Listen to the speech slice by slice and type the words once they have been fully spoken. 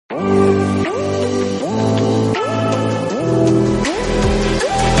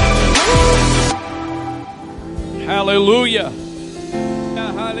Hallelujah.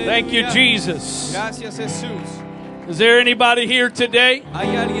 Thank you, Jesus. Gracias, Jesús. Is there anybody here today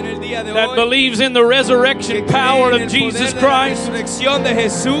 ¿Hay alguien el día de that hoy believes in the resurrection que power cree en of el Jesus poder de la Christ? resurrección de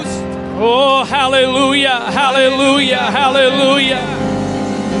Jesús? Oh, hallelujah, hallelujah, hallelujah.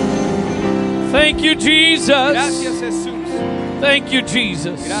 Thank you, Jesus. Gracias, Jesús. Thank you,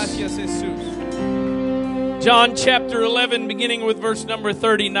 Jesus. Gracias, Jesús. John chapter 11, beginning with verse number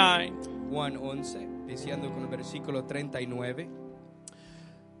 39. Juan 11, iniciando con el versículo 39.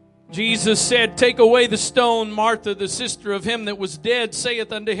 Jesus said, Take away the stone. Martha, the sister of him that was dead,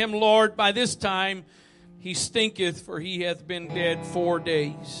 saith unto him, Lord, by this time he stinketh, for he hath been dead 4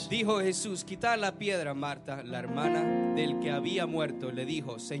 days. Dijo Jesús, quitad la piedra. Marta, la hermana del que había muerto, le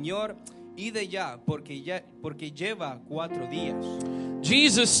dijo, Señor, ide ya, porque lleva 4 días.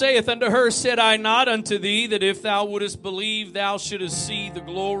 Jesus saith unto her, Said I not unto thee, that if thou wouldest believe, thou shouldest see the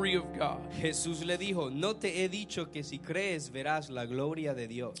glory of God? Jesús le dijo, no te he dicho que si crees verás la gloria de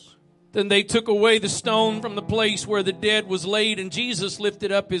Dios. Then they took away the stone from the place where the dead was laid, and Jesus lifted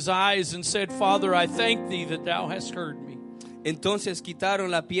up his eyes and said, Father, I thank thee that thou hast heard me. Entonces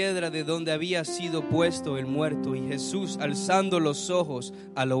quitaron la piedra de donde había sido puesto el muerto, y Jesús, alzando los ojos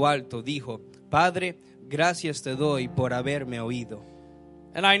a lo alto, dijo, Padre, gracias te doy por haberme oído.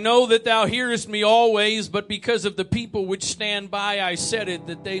 And I know that thou hearest me always, but because of the people which stand by, I said it,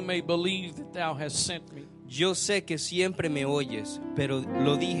 that they may believe that thou hast sent me. Yo sé que siempre me oyes, pero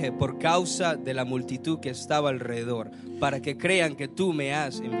lo dije por causa de la multitud que estaba alrededor, para que crean que tú me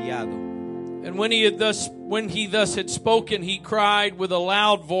has enviado. And when he thus had spoken, he cried with a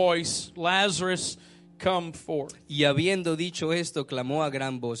loud voice, Lazarus, come forth. Y habiendo dicho esto, clamó a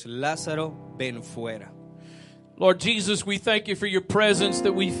gran voz, Lázaro, ven fuera. Lord Jesus, we thank you for your presence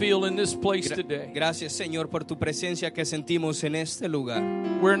that we feel in this place today. Gracias, Señor, por tu presencia que sentimos en este lugar.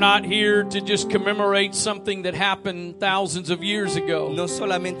 We're not here to just commemorate something that happened thousands of years ago. No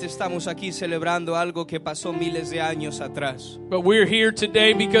solamente estamos aquí celebrando algo que pasó miles de años atrás. But we're here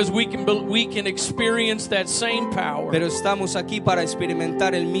today because we can experience that same power Pero estamos aquí para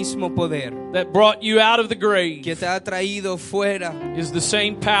experimentar el mismo poder that brought you out of the grave. que te ha traído fuera. Is the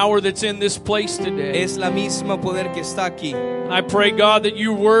same power that's in this place today. Es la misma poder que está aquí. And I pray, God, that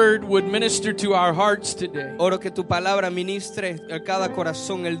your word would minister to our hearts today. Oro que tu palabra ministre a cada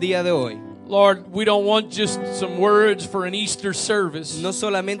corazón el día de hoy. Lord, we don't want just some words for an Easter service. No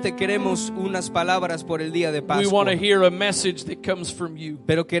solamente queremos unas palabras por el día de We want to Pascua, hear a message that comes from you.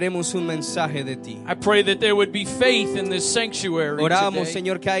 pero queremos un mensaje de ti. I pray that there would be faith in this sanctuary Oramos, today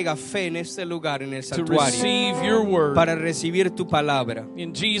Señor, que haya fe en este lugar, en el to santuario, receive your word. para recibir tu palabra.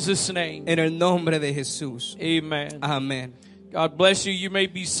 In Jesus' name, En el nombre de Jesús. amen. Amén. God bless you. You may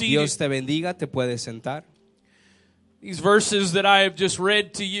be seated. Dios te bendiga, te puedes sentar. These verses that I have just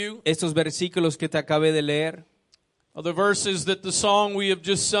read to you Estos versículos que te acabé de leer are the verses that the song we have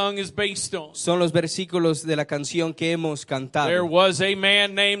just sung is based on. son los versículos de la canción que hemos There cantado. was a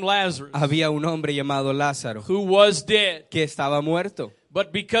man named Lazarus Había un hombre llamado Lázaro who was dead, que estaba muerto,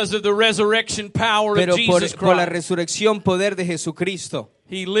 but because of the resurrection power pero of Jesus por la Christ, resurrección poder de Jesucristo,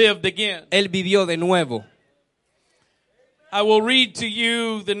 he lived again. él vivió de nuevo. I will read to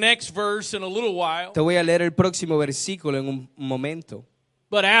you the next verse in a little while. Te voy a leer el próximo versículo en un momento.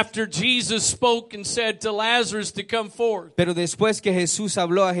 But after Jesus spoke and said to Lazarus to come forth, Pero después que Jesús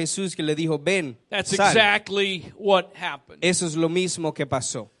habló a Jesús, que le dijo, ven, that's sal. exactly what happened. Eso es lo mismo que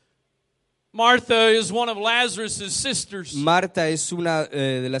pasó. Martha is one of Lazarus' sisters. Marta es una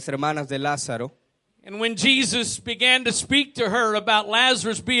de las hermanas de Lázaro. And when Jesus began to speak to her about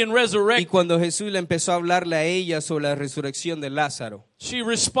Lazarus being Y resurrected, cuando Jesús le empezó a hablarle a ella sobre la resurrección de Lázaro, she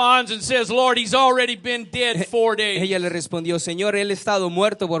responds and says, Lord, he's already been dead 4 days. ella le respondió, Señor, él ha estado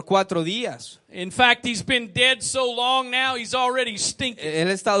muerto por 4 días. In fact, he's been dead so long now, he's already stinking. Él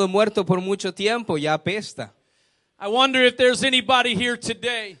ha estado muerto por mucho tiempo, ya apesta. I wonder if there's anybody here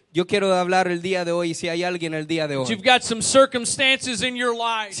today. Yo quiero hablar el día de hoy, si hay alguien el día de hoy. You've got some circumstances in your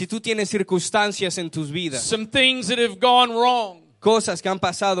life, Si tú tienes circunstancias en tus vidas, some things that have gone wrong, cosas que han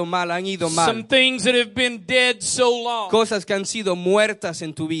pasado mal, han ido some mal, things that have been dead so long, cosas que han sido muertas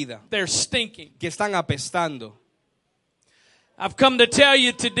en tu vida, they're stinking. que están apestando. I've come to tell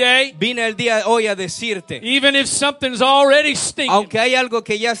you today, Vine el día de hoy a decirte, even if something's already stinking, aunque hay algo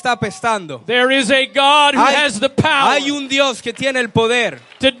que ya está apestando, there is a God who has the power hay un Dios que tiene el poder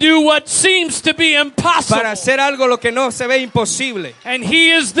to do what seems to be impossible. para hacer algo lo que no se ve imposible. And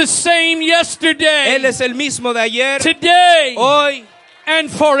He is the same yesterday, Él es el mismo de ayer, today, hoy and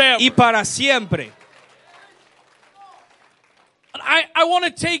forever. y para siempre. I want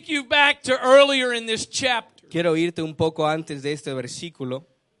to take you back to earlier in this chapter. Quiero irte un poco antes de este versículo.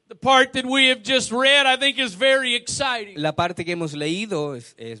 The part that we have just read, I think, is very exciting. La parte que hemos leído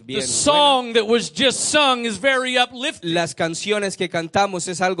es bien The song that was just sung is very uplifting. Las canciones que cantamos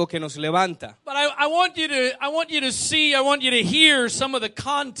es algo que nos levanta. But I want you to hear some of the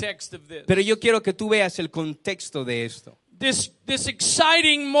context of this. Pero yo quiero que tú veas el contexto de esto. This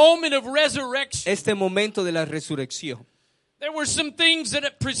exciting moment of resurrection. Este momento de la resurrección. There were some things that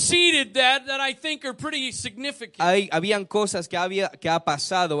preceded that I think are pretty significant. Habían cosas que ha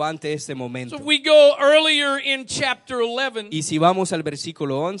pasado antes de este momento. So we go earlier in chapter 11. Y si vamos al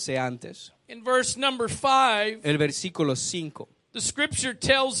versículo 11 antes, in verse number 5, el versículo 5, the scripture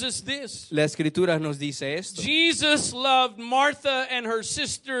tells us this. la escritura nos dice esto. Jesus loved Martha and her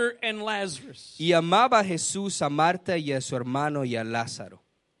sister and Lazarus. Y amaba a Jesús a Marta y a su hermano y a Lázaro.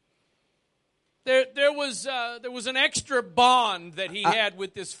 There was an extra bond that he had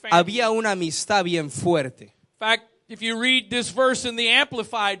with this family. Había una amistad bien fuerte. In fact, if you read this verse in the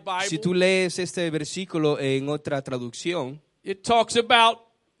Amplified Bible, Si tú lees este versículo en otra traducción, it talks about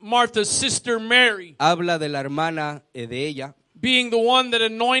Martha's sister Mary habla de la hermana de ella, being the one that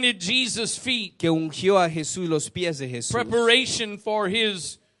anointed Jesus' feet. que ungió a Jesús los pies de Jesús Preparation for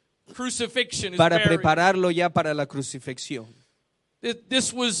his crucifixion, his para burial. prepararlo ya para la crucifixión.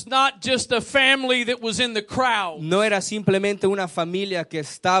 This was not just a family that was in the crowd. No era simplemente una familia que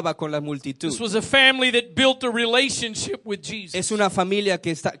estaba con la multitud. This was a family that built a relationship with Jesus. Es una familia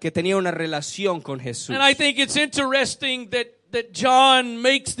que tenía una relación con Jesús. And I think it's interesting that John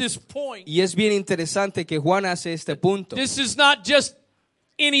makes this point. Y es bien interesante que Juan hace este punto. This is not just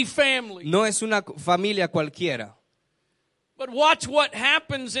any family. No es una familia cualquiera. But watch what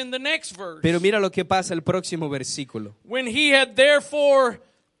happens in the next verse. Pero mira lo que pasa el próximo versículo. When he had heard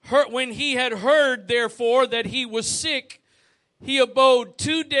therefore that he was sick, he abode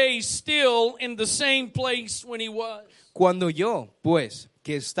 2 days still in the same place when he was. Cuando oyó, pues,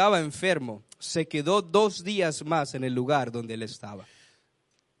 que estaba enfermo, se quedó 2 días más en el lugar donde él estaba.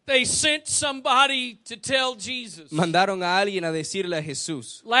 They sent somebody to tell Jesus. Mandaron a alguien a decirle a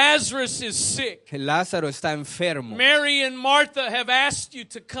Jesús, Lazarus is sick. Lázaro está enfermo. Mary and Martha have asked you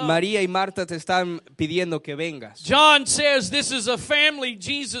to come. María y Marta te están pidiendo que vengas. John says this is a family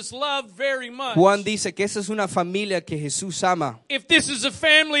Jesus loved very much. Juan dice que esa es una familia que Jesús ama. If this is a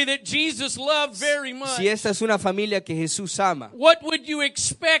family that Jesus loved very much, Si esta es una familia que Jesús ama, what would you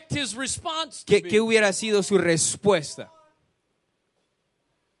expect his response to be? ¿qué hubiera sido su respuesta?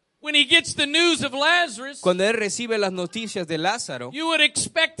 When he gets the news of Lazarus, Cuando él recibe las noticias de Lázaro, you would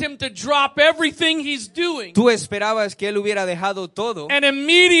expect him to drop everything he's doing tú esperabas que él hubiera dejado todo and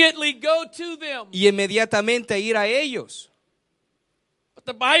immediately go to them. y inmediatamente ir a ellos. But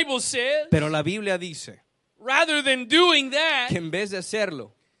the Bible says, Pero la Biblia dice rather than doing that, que en vez de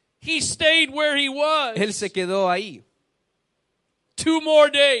hacerlo, he stayed where he was él se quedó ahí 2 more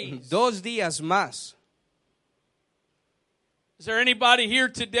days. 2 días más. Is there anybody here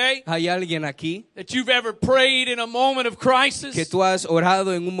today ¿Hay alguien aquí that you've ever prayed in a moment of crisis que tú has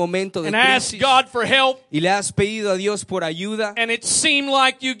orado en un momento de and asked crisis God for help, y le has pedido a Dios por ayuda and it seemed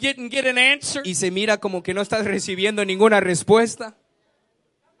like you didn't get an answer? y se mira como que no estás recibiendo ninguna respuesta?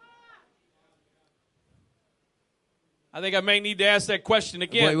 I think I may need to ask that question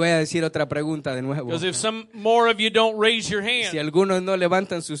again. Voy a decir otra pregunta de nuevo. Because if some more of you don't raise your Si hand, algunos no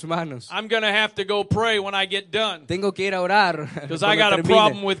levantan sus manos, I'm going to have to go pray when I get done. tengo que ir a orar Because I cuando got a termine,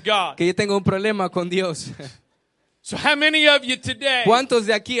 problem with God. que yo tengo un problema con Dios. So how many of you today, ¿Cuántos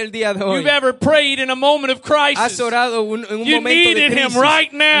de aquí el día de hoy you've ever prayed in a moment of has crisis? orado en un You momento de needed him crisis?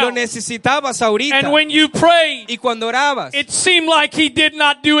 right now. Lo necesitabas ahorita. And when you prayed, Y cuando orabas, it seemed like he did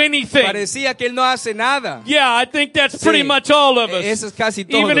not do anything. parecía que él no hace nada. Yeah, I think that's pretty Sí, much all of us. eso es casi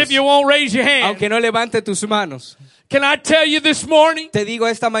todos. Even if you won't raise your hand. Aunque no levante tus manos. Can I tell you this morning? Te digo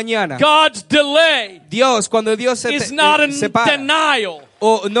esta mañana, God's delay Dios, cuando Dios is not a se para, denial.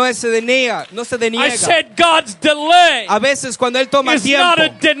 o no se deniega, I said God's delay A veces cuando él toma is tiempo, not a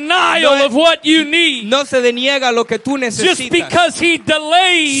denial no es- of what you need. no se deniega lo que tú Just necesitas. because he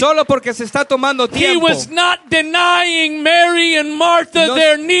delayed, Solo porque se está tomando he tiempo. was not denying Mary and Martha No,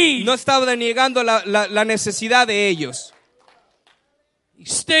 their need. no estaba denegando la necesidad de ellos. He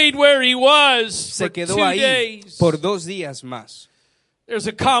stayed where he was Se for quedó 2 ahí days. por 2 días más. There's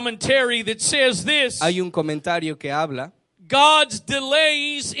a commentary that says this: Hay un comentario que habla, God's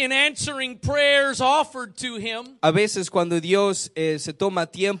delays in answering prayers offered to him a veces cuando Dios se toma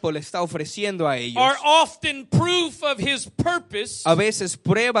tiempo, le está ofreciendo a ellos. are often proof of his purpose A veces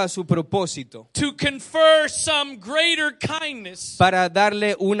prueba su propósito to confer some greater kindness. para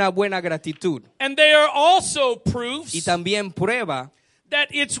darle una buena gratitud. And they are also Y proofs también prueba that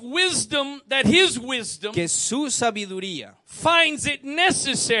it's wisdom, that his wisdom que su sabiduría finds it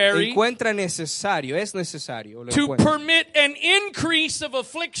necessary encuentra necesario, es necesario, lo to encuentra, permit an increase of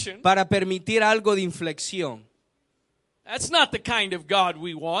affliction. para permitir algo de inflexión. That's not the kind of God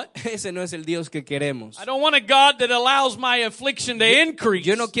we want. Ese no es el Dios que queremos. I don't want a God that allows my affliction to increase.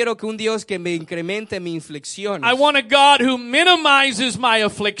 Yo no quiero que un Dios que me incremente mis inflexiones. I want a God who minimizes my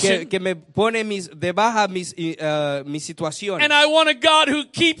affliction. Que me pone de baja mis situaciones. And I want a God who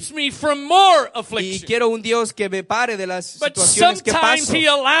keeps me from more affliction. Y quiero un Dios que me pare de las But situaciones que sometimes paso. he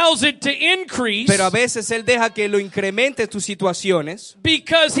allows it to increase. Pero a veces Él deja que lo incremente tus situaciones.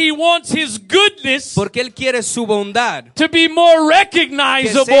 Because he wants his goodness Porque Él quiere su bondad. to be more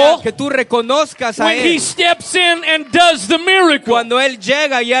recognizable Que tú reconozcas a when he Él. steps in and does the miracle. Cuando Él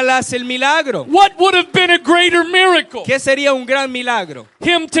llega y Él hace el milagro. What would have been a greater miracle? ¿Qué sería un gran milagro?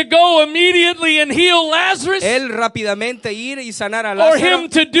 Him to go immediately and heal Lazarus? Él rápidamente ir y sanar a Or Lázaro. him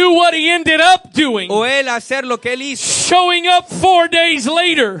to do what he ended up doing? O Él hacer lo que Él hizo. Showing up 4 days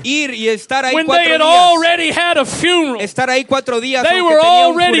later Ir y estar ahí when 4 they had días. already had a funeral. Estar ahí 4 días They aunque were tenía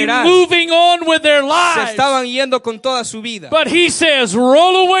un already funeral. moving on with their Se lives. estaban yendo con toda su vida. But he says,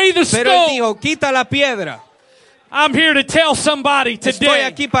 roll away the Pero Él stone. dijo, quita la piedra. I'm here to tell somebody Estoy today.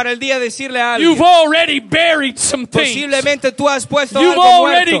 aquí para el día de decirle a alguien. You've already buried some things. Posiblemente tú has puesto You've algo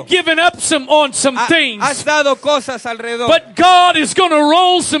already muerto. given up on some things. Has dado cosas alrededor. But God is going to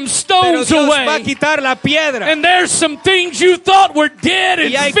roll some Pero stones Dios va a away. quitar la piedra. And there's some things you thought were dead and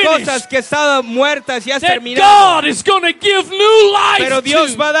Y hay finished cosas que estaban muertas y has that terminado. God is going to give new life Pero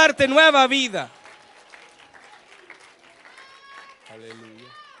Dios to. va a darte nueva vida.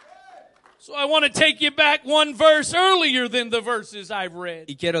 So I want to take you back one verse earlier than the verses I've read.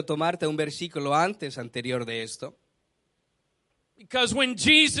 Y quiero tomarte un versículo anterior de esto. Because when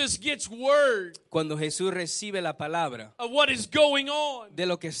Jesus gets word Cuando Jesús recibe la palabra of what is going on, de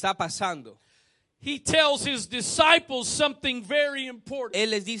lo que está pasando, he tells his disciples something very important. Él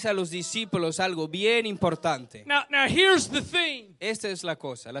les dice a los discípulos algo bien importante. Now here's the thing. Esta es la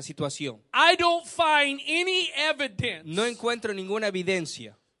cosa, la situación. I don't find any evidence No encuentro ninguna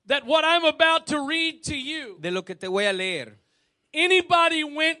evidencia that what I'm about to read to you, de lo que te voy a leer. anybody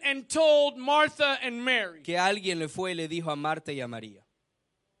went and told Martha and Mary. Que alguien le fue y le dijo a Marta y a María.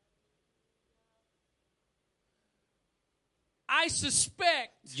 I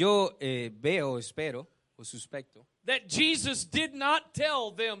suspect Yo veo, espero o suspecto that Jesus did not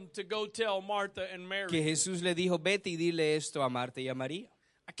tell them to go tell Martha and Mary. que Jesús le dijo, vete y dile esto a Marta y a María.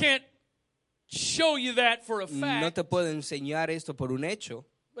 I can't show you that for a No fact, te puedo enseñar esto por un hecho,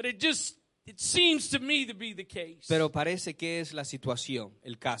 but it seems to me to be the case. pero parece que es la situación,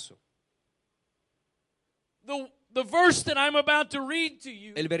 el caso. The verse that I'm about to read to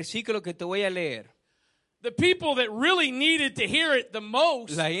you, El versículo que te voy a leer, the people that really needed to hear it the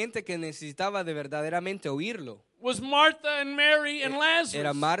most la gente que necesitaba de verdaderamente oírlo, was Martha and Mary and Lazarus.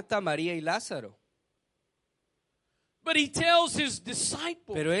 era Marta, María y Lázaro. But he tells his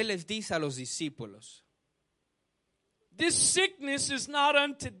disciples, Pero Él les dice a los discípulos, this sickness is not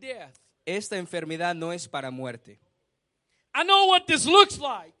unto death. esta enfermedad no es para muerte. I know what this looks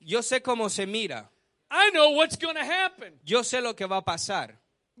like. Yo sé cómo se mira, I know what's going to happen. yo sé lo que va a pasar,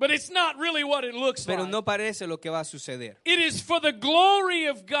 But it's not really what it looks pero like. no parece lo que va a suceder, It is for the glory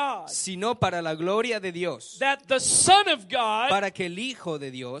of God sino para la gloria de Dios, that the Son of God para que el Hijo de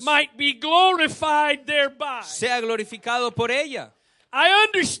Dios might be glorified thereby. sea glorificado por ella. I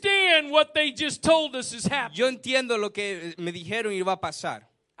understand what they just told us is happening. Yo entiendo lo que me dijeron y va a pasar.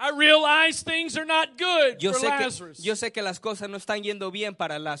 I realize things are not good Yo for sé Lazarus. que las cosas no están yendo bien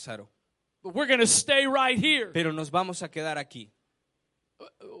para Lázaro, But we're going to stay right here. pero nos vamos a quedar aquí.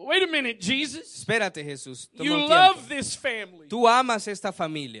 Wait a minute, Jesus. Espérate, Jesús. Toma You un love tiempo. this family. Tú amas esta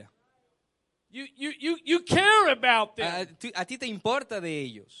familia. You care about them. A ti te importa de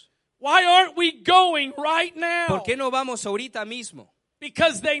ellos. Why aren't we going right now? ¿Por qué no vamos ahorita mismo?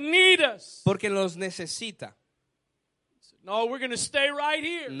 Because they need us. Porque los necesita. No, we're going to stay right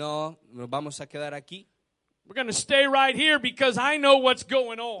here. No, nos vamos a quedar aquí. We're going to stay right here because I know what's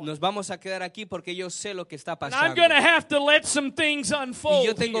going on. Nos vamos a quedar aquí porque yo sé lo que está And I'm pasando. going to have to let some things Y unfold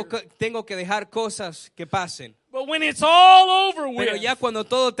yo here. tengo que dejar cosas que pasen. But when it's all over Pero with, ya cuando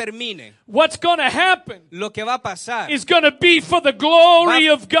todo termine, what's going to happen lo que va a pasar is going to be for the glory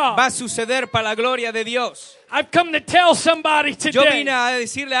of God. va a suceder para la gloria de Dios. I've come to tell somebody Yo today vine a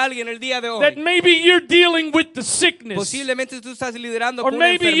decirle a alguien el día de that hoy. maybe you're dealing with the sickness, Posiblemente tú estás liderando or con una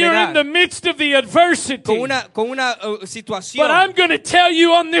maybe you're in the enfermedad, midst of the adversity. con una situación. But I'm going to tell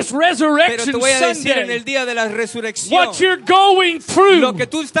you on this Pero Resurrection te voy a decir en Sunday, el día de la resurrección, what you're going through lo que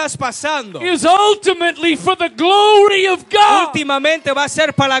tú estás pasando, is ultimately for the glory of God, últimamente va a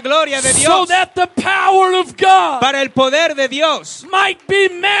ser para la gloria de so Dios, that the power of God para el poder de Dios might be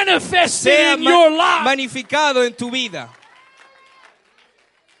manifested sea in your life. magnificado en tu vida.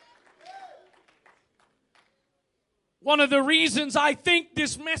 One of the reasons I think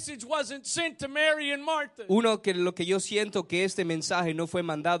this message wasn't sent to Mary and Martha Lo que yo siento que este mensaje no fue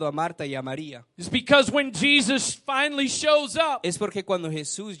mandado a Marta y a María is because when Jesus finally shows up es porque cuando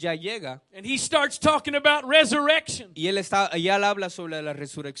Jesús ya llega and he starts talking about resurrection, y él habla sobre la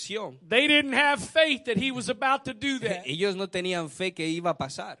resurrección, they didn't have faith that he was about to do that. ellos no tenían fe que iba a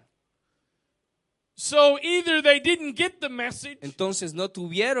pasar. So either they didn't get the message, Entonces no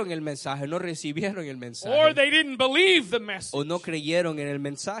tuvieron el mensaje, no recibieron el or mensaje, they didn't believe the message. o no creyeron en el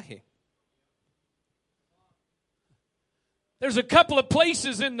mensaje. There's a couple of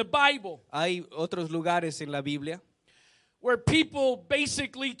places in the Bible Hay otros lugares en la Biblia where people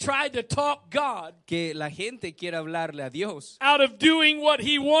basically tried to talk God que la gente quiere hablarle a Dios out of doing what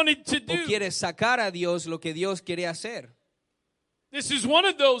he wanted to o do. quiere sacar a Dios lo que Dios quiere hacer. This is one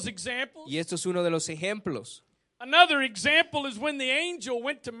of those examples. Y esto es uno de los ejemplos. Another example is when the angel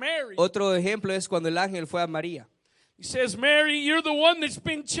went to Mary. Otro ejemplo es cuando el ángel fue a María He says, Mary, you're the one that's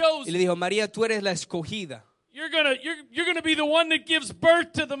been y chosen. le dijo, María, tú eres la escogida. You're gonna be the one that gives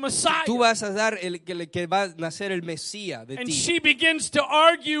birth to the Messiah. Tú vas a dar el que va a nacer el Mesías de And ti. she begins to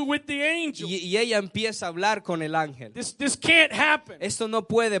argue with the angel. Y ella empieza a hablar con el ángel. This can't happen. Esto no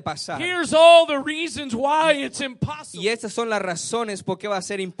puede pasar. Here's all the reasons why it's impossible. Y estas son las razones por qué va a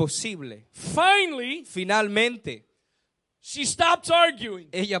ser imposible. Finally, Finalmente, she stops arguing.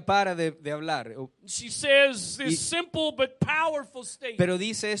 ella para de hablar. She says this Y- simple but powerful statement. Pero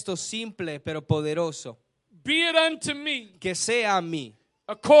dice esto simple pero poderoso. Be it unto me Que sea a mí,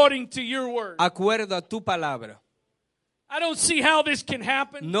 according to your word. acuerdo a tu palabra. I don't see how this can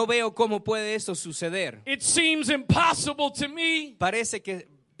happen. No veo cómo puede esto suceder. It seems impossible to me. Parece que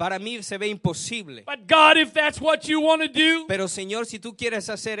para mí se ve imposible. But God, if that's what you want to do, Pero Señor, si tú quieres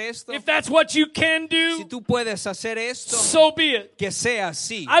hacer esto, if that's what you can si do, tú puedes hacer esto, so be it. que sea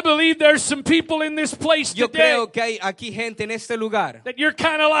así. I believe there's some people in this place Yo today creo que hay aquí gente en este lugar that you're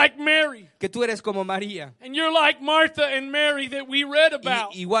kind of like Mary. que tú eres como María. And you're like Martha and Mary that we read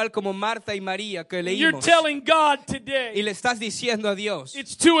about. Igual como Marta y María que You're leímos. telling God Y today, le estás diciendo a Dios,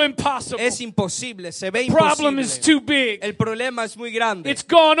 it's too impossible. es imposible, se ve The problem is imposible. too big. El problema es muy grande. It's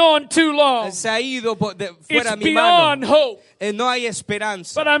gone on too long. Se ha ido fuera It's mi beyond mano. hope. No hay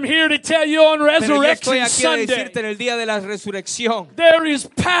esperanza. But I'm here to tell you on Pero yo estoy Resurrection aquí a Sunday, decirte en el día de la resurrección there is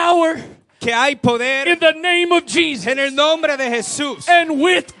power que hay poder in the name of Jesus. en el nombre de Jesús. And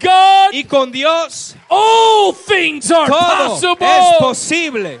with God, Y con Dios all things are todo possible. es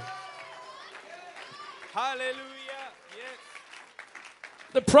posible. Aleluya.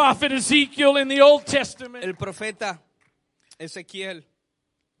 The prophet Ezekiel in the Old Testament, El profeta Ezequiel,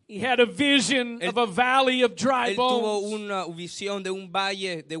 he had a vision of a valley of dry él tuvo bones. una visión de un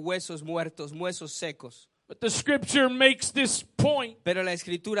valle de huesos muertos, huesos secos. But the scripture makes this point. Pero la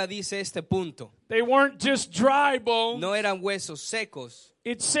escritura dice este punto. They weren't just dry bones. No eran huesos secos,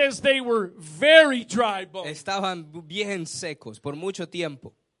 It says they were very dry bones. estaban bien secos por mucho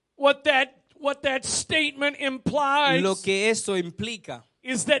tiempo. What that statement implies Lo que esto implica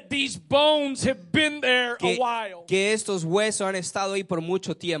is that these bones have been there a while. que estos huesos han estado ahí por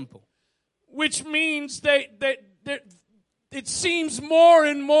mucho tiempo. Which means that it seems more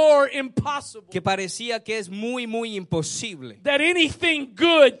and more impossible Que parecía que es muy imposible. that anything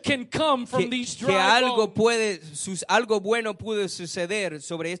good can come from these Que dry algo bones. algo bueno puede suceder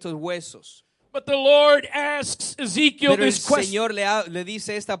sobre estos huesos. But the Lord asks Ezekiel Pero el this question. Señor le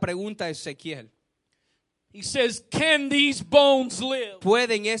dice esta pregunta a Ezequiel. He says, can these bones live?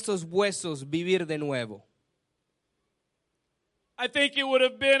 ¿Pueden estos huesos vivir de nuevo? I think it would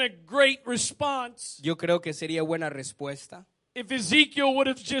have been a great response Yo creo que sería buena respuesta if Ezekiel would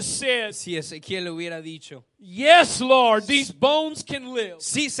have just said, si Ezequiel hubiera dicho, yes, Lord, these bones can live.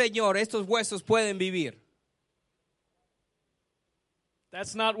 sí, Señor, estos huesos pueden vivir.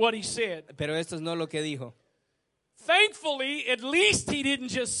 That's not what he said. Pero esto es no lo que dijo. Thankfully, at least he didn't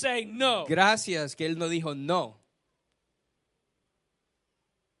just say no. Gracias que él no dijo no.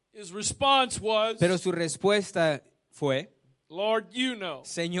 His response was, Pero su respuesta fue, Lord, you know.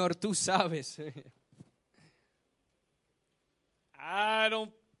 Señor, tú sabes. I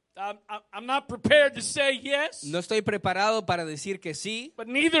I'm not prepared to say yes. No estoy preparado para decir que sí. But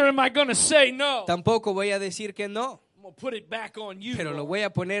neither am I going to say no. Tampoco voy a decir que no. I'm going to put it back on you. Pero lo voy a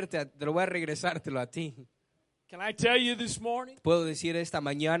ponerte, te lo voy a regresártelo a ti. Can I tell you this morning? Puedo decir esta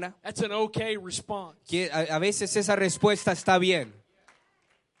mañana That's an okay response. que a veces esa respuesta está bien.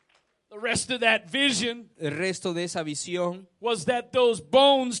 The rest of that vision El resto de esa visión, was that those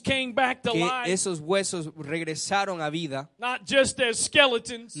bones came back to que life. esos huesos regresaron a vida, Not just as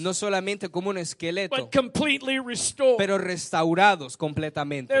skeletons, no solamente como un esqueleto, but completely restored. pero restaurados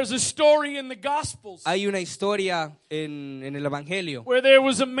completamente. There's a story in the Gospels Hay una historia en el Evangelio where there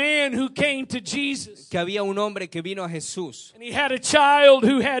was a man who came to Jesus. que había un hombre que vino a Jesús And he had a child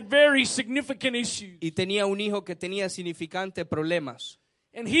who had very significant issues. y tenía un hijo que tenía significantes problemas.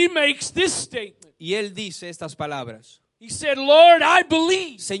 And he makes this statement. Y él dice estas palabras: He said, Lord, I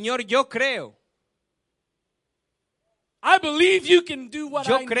believe. Señor, yo creo. I believe you can do what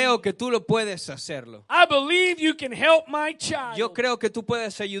Yo I creo need. que tú lo puedes hacerlo. I believe you can help my child. Yo creo que tú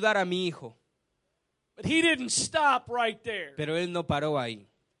puedes ayudar a mi hijo. But he didn't stop right there. Pero él no paró ahí.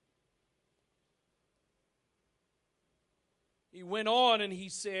 He went on and he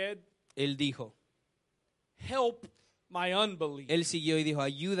said, Él dijo, help my unbelief. él siguió y dijo,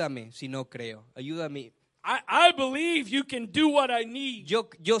 ayúdame si no creo. Ayúdame. I believe you can do what I need.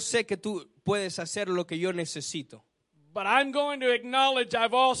 Yo sé que tú puedes hacer lo que yo necesito. But I'm going to acknowledge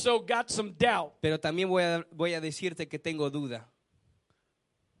I've also got some doubt. Pero también voy a decirte que tengo duda.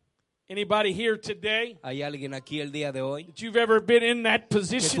 Anybody here today ¿Hay alguien aquí el día de hoy that you've ever been in that que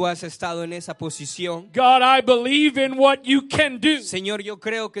position? tú has estado en esa posición? God, I believe in what you can do. Señor, yo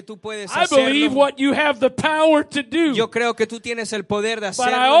creo que tú puedes I believe hacerlo. what you have the power to do. Yo creo que tú tienes el poder de But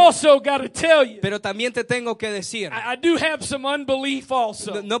I hacerlo. also got to tell you, Pero también te tengo que decir, I do have some unbelief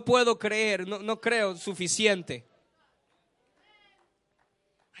also. no puedo creer, no creo suficiente.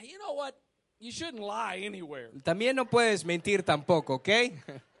 You know what? You shouldn't lie anywhere. También no puedes mentir tampoco, ¿ok?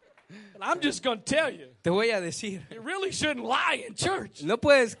 But I'm just going to tell you, Te voy a decir, you really shouldn't lie in church. no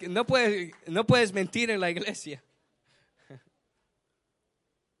puedes mentir en la iglesia.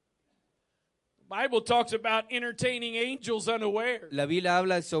 The Bible talks about entertaining angels unaware. La Biblia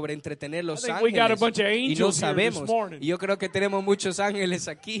habla sobre entretener los I think we got a ángeles bunch of y no angels here this sabemos. morning. Y yo creo que tenemos muchos ángeles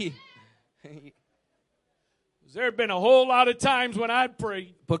aquí. There have been a whole lot of times when I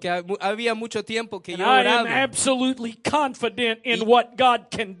prayed, Porque había mucho tiempo que and yo I am oraba absolutely confident in what God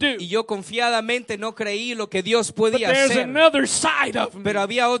can do. y yo confiadamente no creí lo que Dios But podía there's hacer. another side of me Pero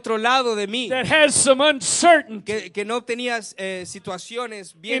había otro lado de mí that has some uncertainty. que no tenía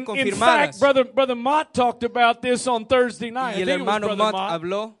situaciones bien In confirmadas. fact, Brother Mott talked about this on Thursday night. Y I el think it was hermano Brother Mott Mott.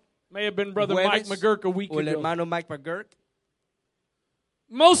 habló May have been Brother jueves, Mike McGurk a week o el ago. hermano Mike McGurk.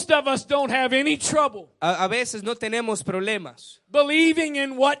 Most of us don't have any trouble A veces no tenemos problemas believing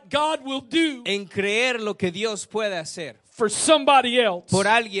in what God will do en creer lo que Dios puede hacer for somebody else. por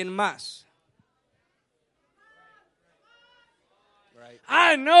alguien más.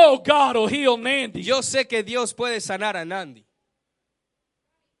 I know God will heal Nandy. Yo sé que Dios puede sanar a Nandi.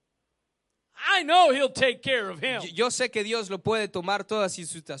 I know He'll take care of him. Yo sé que Dios lo puede tomar todas sus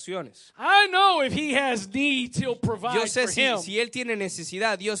situaciones. I know if he has needs, He'll Yo provide sé for him. si él tiene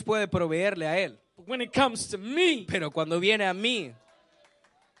necesidad, Dios puede proveerle a él. But when it comes to me, Pero cuando viene a mí,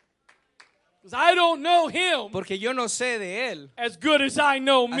 because I don't know him porque yo no sé de él, as good as I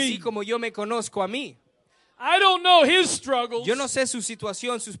know así me. como yo me conozco a mí. I don't know his struggles Yo no sé su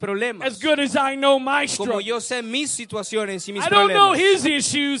situación, sus problemas, as good as I know my como struggles. yo sé mis situaciones y mis I don't know problemas. his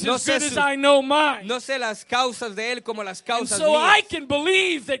issues No as sé good as su- I know mine. No sé las causas de él como las And causas so I mías. can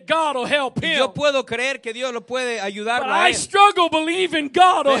believe that God will help Y him. yo puedo creer que Dios lo puede But ayudarlo a I él. struggle believing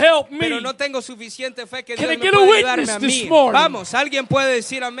God will help me. Pero no tengo suficiente fe que Can Dios I me get a puede witness ayudarme a this mí. morning? Vamos, alguien puede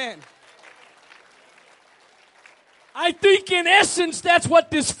decir amén. I think in essence that's what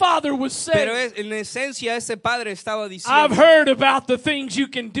this father was Pero saying. en esencia ese padre estaba I've diciendo, heard about the things you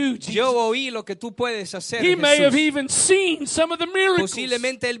can do, Jesus. yo oí lo que tú puedes hacer, He may have Jesús. even seen some of the miracles.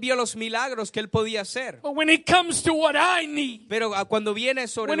 Posiblemente él vio los milagros que él podía hacer. But when it comes to what I need, Pero cuando viene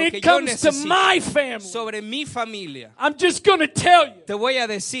sobre when lo it que yo comes to necesito, my family, sobre mi familia, I'm just going to tell you, te voy a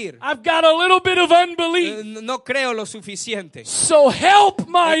decir, I've got a little bit of unbelief. no creo lo suficiente. So help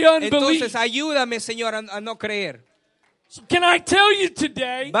my unbelief. Entonces ayúdame, Señor, a no creer. So can I tell you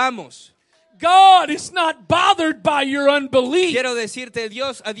today, Vamos. God is not bothered by your unbelief. Quiero decirte,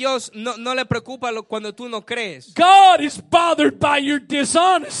 a Dios no le preocupa cuando tú no crees. God is bothered by your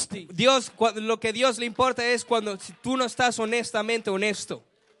dishonesty. Lo que Dios le importa es cuando si tú no estás honestamente honesto.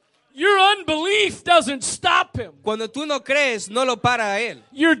 Your unbelief doesn't stop him. Cuando tú no crees, no lo para a él.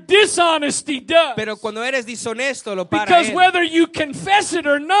 Your dishonesty does. Pero cuando eres deshonesto, lo para a Because él. whether you confess it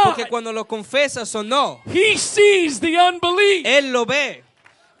or not, Porque cuando lo confesas o no, he sees the unbelief. él lo ve.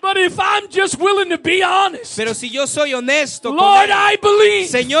 But if I'm just willing to be honest, Pero si yo soy honesto con Lord, él, I believe.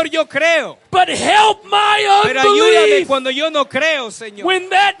 Señor, yo creo. But help my Pero ayúdame unbelief. cuando yo no creo, Señor. When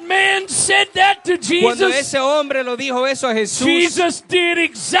that man said that to Cuando Jesus, ese hombre lo dijo eso a Jesús, Jesus did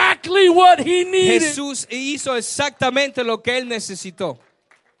exactly what he needed. Jesús hizo exactamente lo que él necesitó.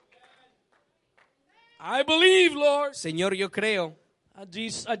 I believe, Lord. Señor, yo creo,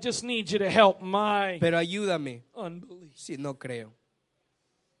 I just need you to help my pero ayúdame unbelief. si no creo.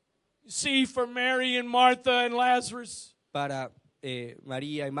 You see, for Mary and Martha and Lazarus, Para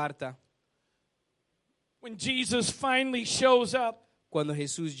María y Marta, when Jesus finally shows up, cuando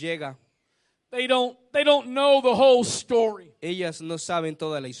Jesús llega, they don't know the whole story. ellas no saben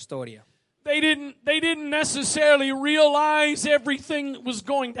toda la historia. They didn't necessarily realize everything that was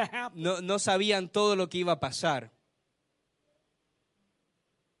going to happen. No sabían todo lo que iba a pasar.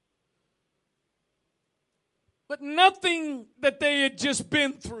 But nothing that they had just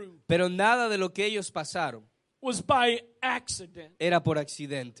been through Pero nada de lo que ellos pasaron was by accident. era por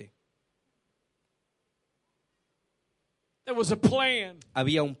accidente. There was a plan.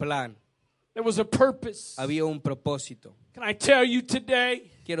 Había un plan, There was a purpose. había un propósito. Can I tell you today,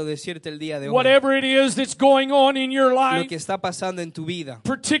 Quiero decirte el día de hoy, whatever it is that's going on in your lo life, que está pasando en tu vida,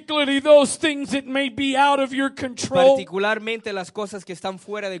 particularly those things that may be out of your control, particularmente las cosas que están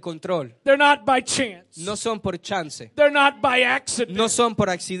fuera de control, they're not by chance. no son por chance, They're not by accident. no son por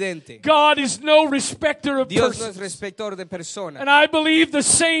accidente. God is no respecter of Dios no es persons. respector de And personas. I believe the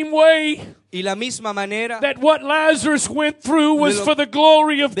same way Y la misma manera that what Lazarus went through was De lo- for the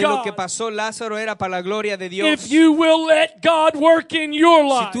glory of de lo que God. pasó Lázaro era para la gloria de Dios. If you will let God work in your Si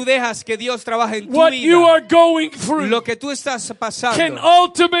life, tú dejas que Dios trabaje en tu what you vida, are going through lo que tú estás can pasando,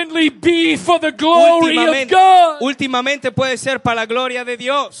 ultimately be for the glory of God. últimamente puede ser para la gloria de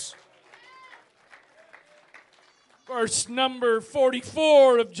Dios. Verse number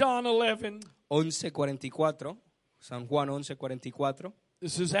 44 of John 11. 11:44, San Juan 11:44.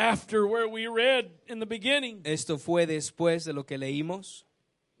 This is after where we read in the beginning. Esto fue después de lo que leímos.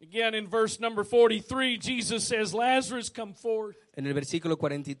 Again, in verse number 43, Jesus says, Lazarus, come forth. En el versículo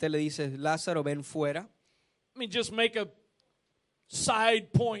 43 le dice, Lázaro, ven fuera. Let me just make a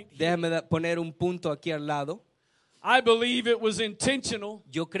side point here. Déjame poner un punto aquí al lado. I believe it was intentional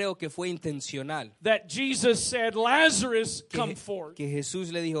Yo creo que fue intencional that Jesus said, Lazarus, come forth. que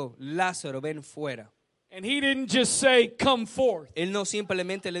Jesús le dijo, Lázaro, ven fuera. And he didn't just say, come forth. Él no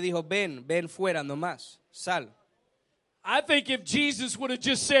simplemente le dijo, ven fuera nomás, sal. I think if Jesus would have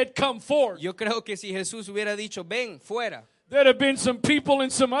just said, come forth, Yo creo que si Jesús hubiera dicho, ven fuera, there'd have been some people in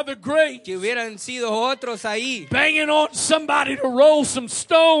some other graves que hubieran sido otros ahí, banging on somebody to roll some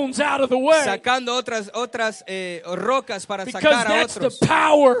stones out of the way. sacando otras rocas para Because sacar a that's otros. the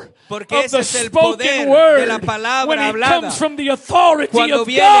power Porque of ese the es el spoken poder word de la palabra when it hablada. comes from the authority Cuando of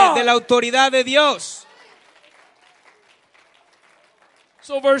viene de la God. autoridad de Dios.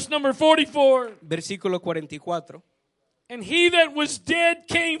 So verse number 44, Versículo 44. and he that was dead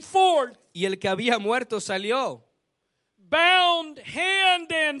came forth, Y el que había muerto salió, bound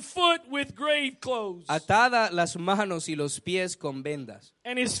hand and foot with grave clothes, atada las manos y los pies con vendas,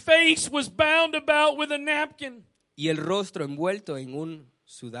 and his face was bound about with a napkin. y el rostro envuelto en un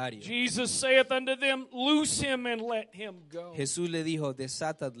sudario. Jesus saith unto them, loose him and let him go. Jesús le dijo,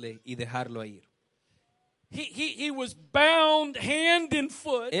 desátadle y dejarlo ir. He was bound hand and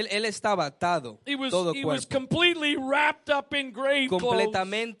foot. Él estaba atado, He was todo cuerpo, completely wrapped up in grave clothes.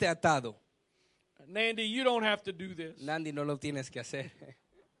 completamente atado. Nandy, you don't have to do this. Nandi, no lo tienes que hacer.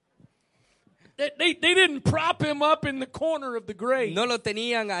 They didn't prop him up in the corner of the grave. No lo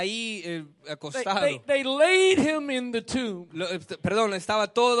tenían ahí acostado. They laid him in the tomb. Perdón, estaba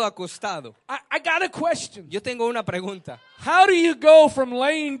todo acostado. I got a question. Yo tengo una pregunta. How do you go from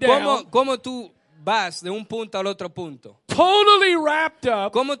laying down, ¿Cómo tú vas de un punto al otro punto? totally wrapped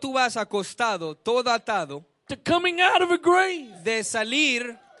up, ¿Cómo tú vas acostado, todo atado, to coming out of a grave? de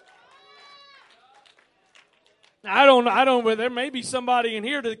salir? I don't, but there may be somebody in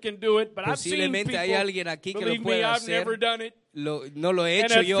here that can do it, but I've seen Posiblemente people, hay alguien aquí que lo believe me, pueda I've hacer. never done it. No lo he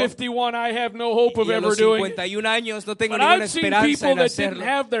And hecho at yo. 51, I have no hope of Y a ever los doing it. 51 años no tengo But ninguna I've seen esperanza people en that didn't hacerlo.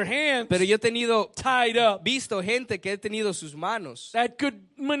 have their hands Pero yo he tenido, tied up visto gente que ha tenido sus manos, that could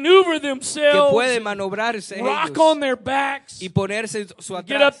maneuver que themselves, puede manobrarse rock ellos on their backs, y ponerse su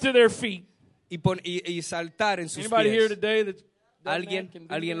get up atrás to their feet. y saltar en sus Anybody here pies. today that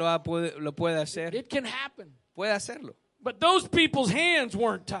 ¿Alguien lo puede hacer? It can happen. Puede hacerlo. But those people's hands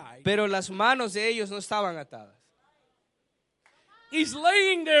weren't tied. Pero las manos de ellos no estaban atadas. He's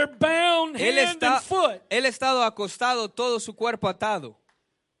laying there bound hand and foot. Él estado acostado, todo su cuerpo atado.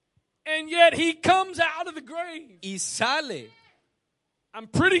 And yet he comes out of the grave. Y sale. I'm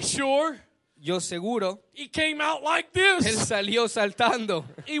pretty sure. Yo seguro. He came out like this. Él salió saltando.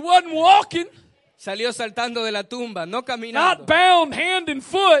 He wasn't walking. Salió saltando de la tumba, no caminando. Not bound hand and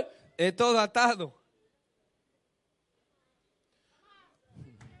foot. Todo atado.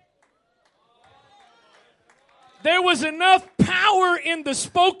 There was enough power in the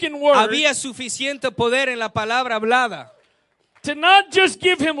spoken word. Había suficiente poder en la palabra hablada. To not just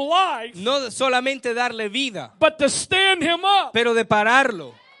give him life. No solamente darle vida. But to stand him up. Pero de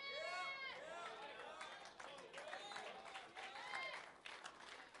pararlo.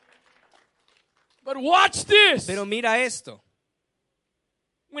 But watch this. Pero mira esto.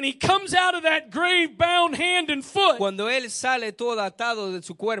 When he comes out of that grave bound hand and foot. Cuando él sale todo atado de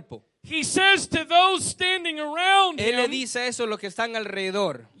su cuerpo. He says to those standing around Él le him. dice eso a los que están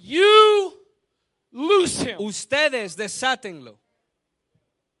alrededor. You loose him. Ustedes desátenlo.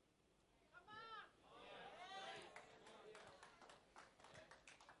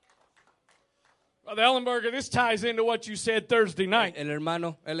 Brother Ellenberger, this ties into what you said Thursday night. El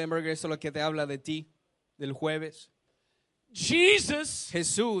hermano Ellenberger, eso es lo que te habla de ti del jueves.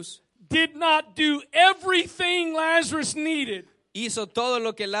 Jesús did not do everything Lazarus needed hizo todo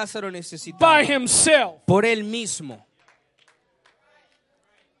lo que Lázaro necesitaba by himself. Por él mismo.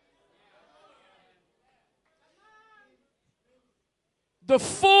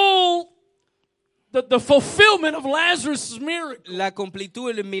 The fulfillment of Lazarus' miracle La completud,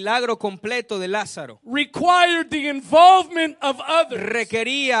 el milagro completo de Lázaro required the involvement of others.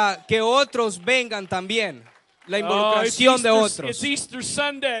 Requería que otros vengan también. La involucración de otros. It's Easter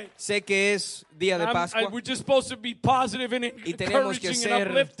Sunday. Sé que es día de Pascua. We're just supposed to be positive and Y tenemos que encouraging and ser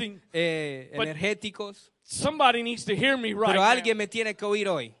uplifting. Energéticos. Somebody needs to hear me right Pero alguien now. me tiene que oír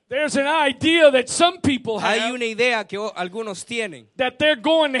hoy. There's an idea that some people Hay have una idea que algunos tienen. that they're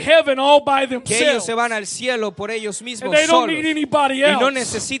going to heaven all by Que ellos themselves. se van al cielo por ellos mismos And they don't solos. need anybody Y else. no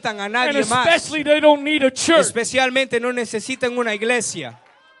necesitan a And nadie más. especially they don't need a church. Especialmente no necesitan una iglesia.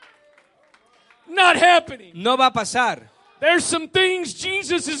 Not happening. No va a pasar. There's some things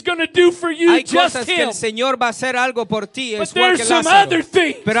Jesus is going to do for you, Hay just cosas que him. el Señor va a hacer algo por ti, But es igual que there's some Lázaro. other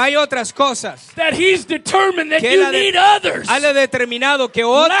things Pero hay otras cosas that he's determined that que you él need others. ha determinado que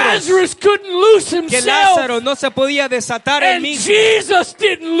otros, Lazarus couldn't loose que himself. Lázaro no se podía desatar él And mismo. Jesus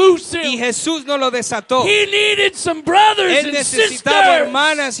didn't loose Y him. Jesús no lo desató. He needed some brothers Él and necesitaba sisters.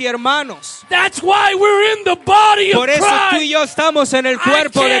 hermanas y hermanos. That's why we're in the body of Por eso tú y Christ. yo estamos en el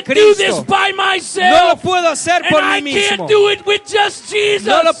cuerpo I de can't do this Cristo. by No lo myself. puedo hacer And por I mí can't mismo. do it with just Jesus.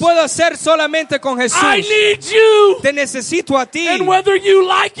 No lo puedo hacer solamente con Jesús. I need you. Te necesito a ti. And whether you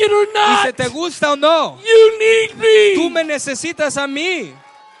like it or Y not, si te gusta o no, you need tú me. me necesitas a mí.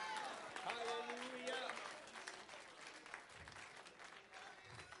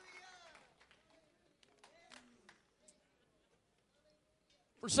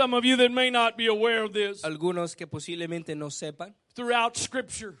 For some of you that may not be aware of this, Algunos que posiblemente no sepan, throughout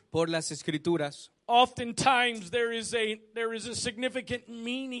Scripture, por las escrituras, oftentimes there is a significant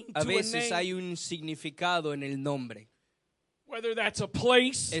meaning a to a veces name. hay un significado en el nombre. Whether that's a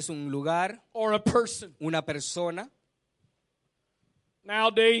place Es un lugar, or a person. una persona.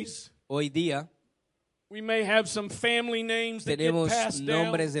 Nowadays, Hoy día we may have some family names that get tenemos passed down.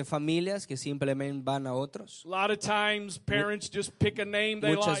 nombres de familias que simplemente van a otros. A lot of times, parents just pick a name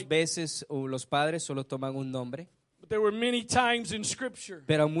they Muchas like. veces los padres solo toman un nombre, But there were many times in Scripture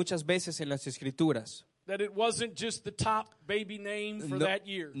pero muchas veces en las escrituras that it wasn't just the top baby name for that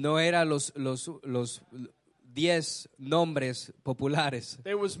year. no eran los 10 nombres populares,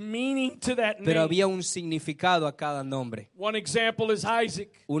 There was meaning to that pero name. había un significado a cada nombre. One example is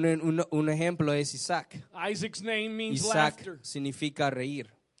Isaac. Un ejemplo es Isaac. Isaac's name means Isaac laughter. significa reír.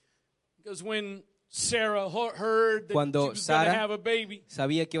 Because when Sarah heard that Cuando she was going to Sara have a baby,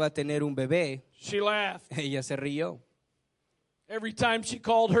 sabía que iba a tener un bebé, she laughed. ella se rió. Every time she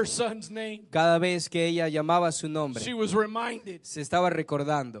called her son's name, Cada vez que ella llamaba su nombre, she was reminded se estaba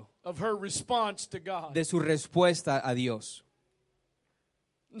recordando of her response to God. de su respuesta a Dios.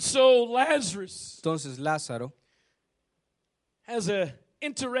 And so Lazarus Entonces Lázaro has a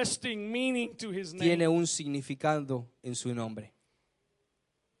interesting meaning to his tiene name. un significado en su nombre.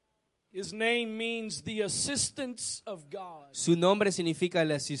 His name means the assistance of God, Su nombre significa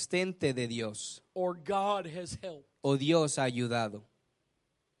el asistente de Dios, or God has helped. o Dios ha ayudado.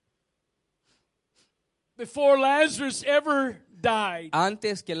 Before Lazarus ever died,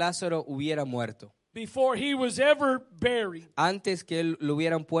 Antes que Lázaro hubiera muerto, before he was ever buried. Antes que él lo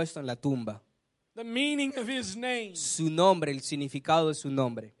hubieran puesto en la tumba. The meaning of his name Su nombre, el significado de su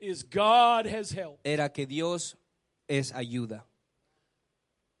nombre, is God has helped. era que Dios es ayuda.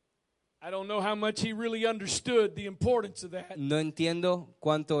 I don't know how much he really understood the importance of that. No entiendo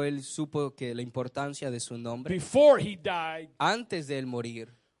cuánto él supo que la importancia de su nombre Before he died, antes de él morir.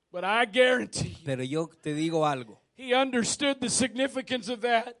 but I guarantee you, Pero yo te digo algo. he understood the significance of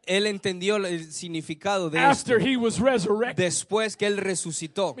that Él entendió el significado de esto after he was resurrected. después que él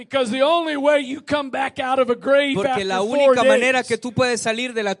resucitó. Because the only way you come back out of a grave Porque after la 4 única manera que days tú puedes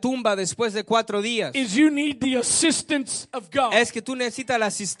salir de la tumba después de 4 días is you need the assistance of God. es que tú necesitas la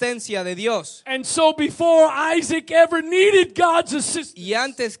asistencia de Dios. And so before Isaac ever needed God's assistance, Y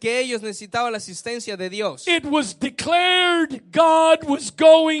antes que ellos necesitaban la asistencia de Dios, it was declared God was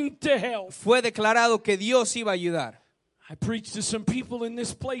going to help. fue declarado que Dios iba a ayudar. I preach to some people in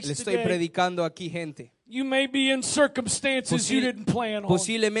this place Le estoy today. predicando aquí, gente. You may be in circumstances you didn't plan on.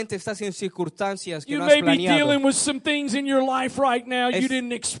 Posiblemente estás en circunstancias que You no has may be planeado. dealing with some things in your life right now you Es-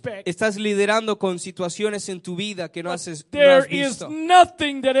 didn't expect. Estás liderando con situaciones en tu vida que no has There is visto.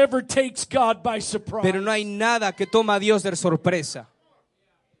 nothing that ever takes God by surprise. Pero no hay nada que toma a Dios de sorpresa.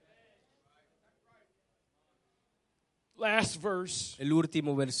 Last verse, El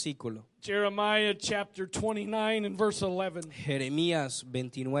último versículo. Jeremiah chapter 29 and verse 11. Jeremías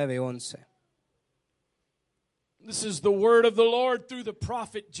 29:11. This is the word of the Lord through the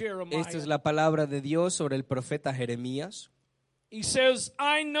prophet Jeremiah. Esta es la palabra de Dios sobre el profeta Jeremías. He says,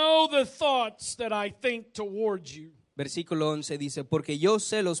 I know the thoughts that I think towards you. Versículo 11 dice, porque yo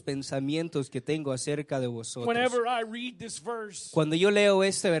sé los pensamientos que tengo acerca de vosotros. Whenever I read this verse, Cuando yo leo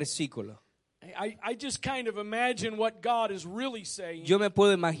este versículo, I just kind of imagine what God is really saying. yo me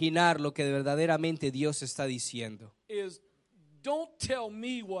puedo imaginar lo que verdaderamente Dios está diciendo. Is don't tell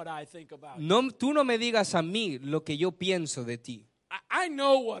me what I think about you. No, tú no me digas a mí lo que yo pienso de ti. I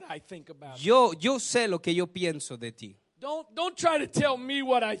know what I think about you. Yo sé lo que yo pienso de ti. Don't try to tell me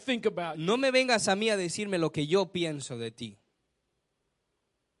what I think about you. No me vengas a mí a decirme lo que yo pienso de ti.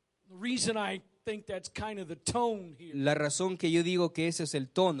 The reason I think that's kind of the tone here, La razón que yo digo que ese es el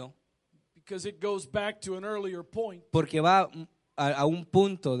tono, because it goes back to an earlier point. porque va a un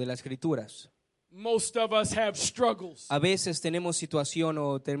punto de las escrituras. Most of us have struggles A veces tenemos situación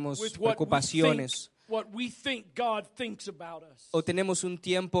o tenemos with preocupaciones what we think God thinks about us. o tenemos un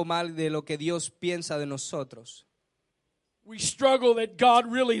tiempo mal de lo que Dios piensa de nosotros. We struggle that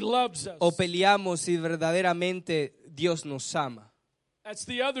God really loves us. O peleamos si verdaderamente Dios nos ama. That's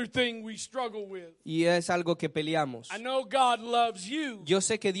the other thing we struggle with. Y es algo que peleamos. I know God loves you, Yo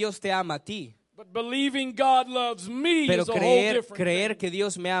sé que Dios te ama a ti, but believing God loves me pero is a whole different creer thing. que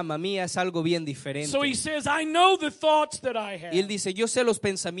Dios me ama a mí es algo bien diferente. So he says, I know the thoughts that I have. Y él dice, yo sé los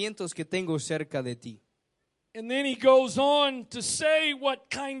pensamientos que tengo cerca de ti. And then he goes on to say what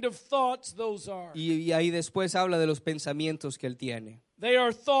kind of thoughts those are. Y ahí después habla de los pensamientos que él tiene. They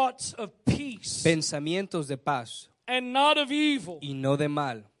are thoughts of peace Pensamientos de paz and not of evil, y no de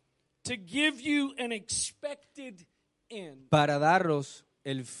mal, to give you an expected end. para daros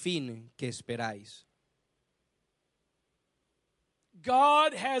el fin que esperáis.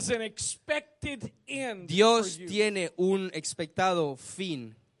 God has an expected end Dios for you. tiene un expectado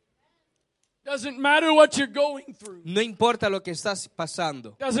fin. Doesn't matter what you're going through. No importa lo que estás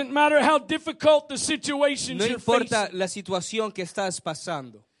pasando. Doesn't matter how difficult the situations No you're importa facing. la situación que estás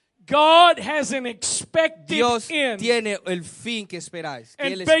pasando. God has an expected Dios end. tiene el fin que esperáis, que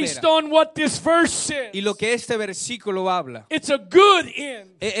And Él based espera. on what this verse says, Y lo que este versículo habla, it's a good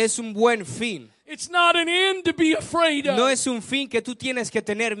end. es un buen fin. It's not an end to be afraid of. No es un fin que tú tienes que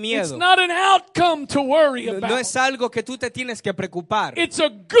tener It's miedo. not an outcome to worry about. No es algo que tú te tienes que preocupar. It's a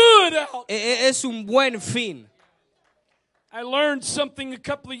good outcome. Es un buen fin. I learned something a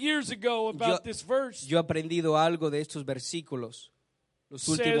couple of years ago about this verse. Yo he aprendido algo de estos versículos los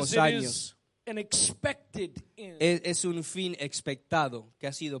últimos Says it años. is an expected end. Es un fin expectado que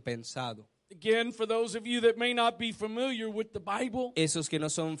ha sido pensado. Again, for those of you that may not be familiar with the Bible, Esos que no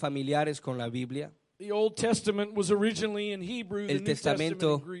son familiares con la Biblia, the Old Testament was originally in Hebrew, the el New Testament in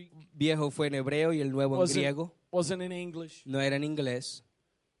Testamento Greek. viejo fue en hebreo y el nuevo en griego. Wasn't in English. No era en inglés.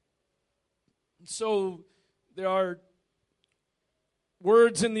 So there are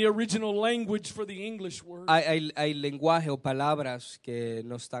words in the original language for the English word. Hay lenguaje o palabras que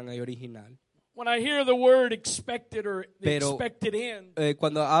no están ahí original. When I hear the word expected or the Pero, expected end,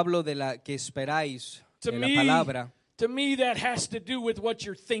 Cuando hablo de la que esperáis, to de la me, palabra, to me that has to do with what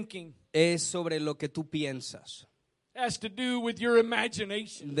you're thinking. es sobre lo que tú piensas, Has to do with your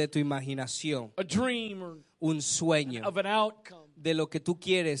imagination, de tu imaginación, a dream or un sueño, of an outcome. de lo que tú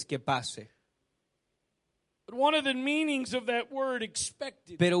quieres que pase. But one of the meanings of that word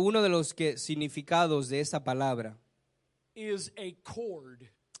expected Pero uno de los significados de esa palabra is a cord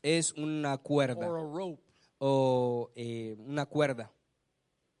es una cuerda or a rope. o una cuerda.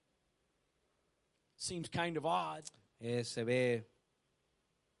 Seems kind of odd. Se ve.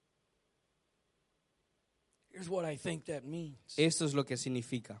 Here's what I think that means. Esto es lo que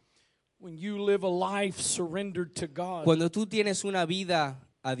significa. When you live a life surrendered to God, Cuando tú tienes una vida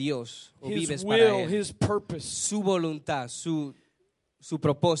a Dios o His vives will, para Él, His purpose, su voluntad, su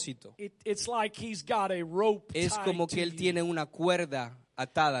propósito, it's like He's got a rope es tied como to que Él you, tiene una cuerda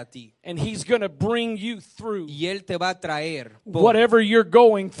atada a ti. and He's going to bring you through Y Él te va a traer por whatever you're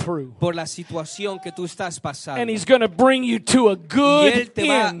going through. la situación que tú estás pasando. And He's going to bring you to a Y good Él te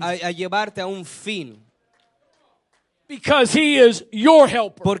va end a llevarte a un fin. because He is your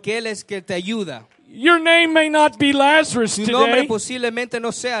helper. Porque Él es que te ayuda. Your name may not be Lazarus Tu nombre today, posiblemente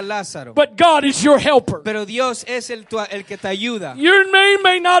no sea Lázaro. but God is your helper. Pero Dios es el que te ayuda. Your name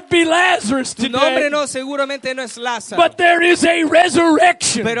may not be Lazarus Tu nombre today, seguramente no es Lázaro. but there is a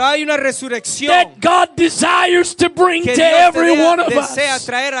resurrection Pero hay una resurrección that God desires to bring que to Dios every one of desea us.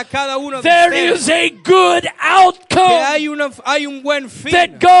 traer a cada uno de There ustedes. is a good Que outcome hay un buen fin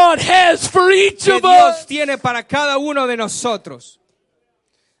that God has for each que of Dios us. tiene para cada uno de nosotros.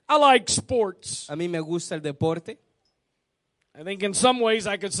 I like sports. A mí me gusta el deporte. I think in some ways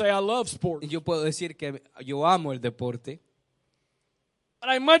I could say I love sports. Y yo puedo decir que yo amo el deporte. But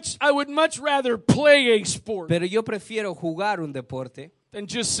I would much rather play a sport Pero yo prefiero jugar un deporte, than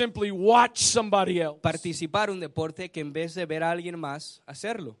just simply watch somebody else. participar un deporte, que en vez de ver a alguien más,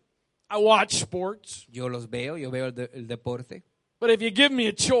 hacerlo. I watch sports, Yo veo el deporte. but if you give me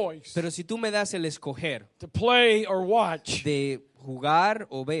a choice Pero si tú me das el escoger to play or watch, de jugar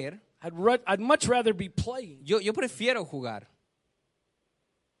o ver, I'd much rather be playing. yo prefiero jugar.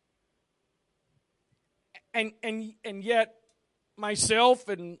 And yet, myself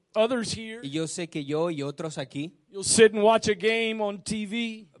and others here, Y yo sé que yo y otros aquí you'll sit and watch a game on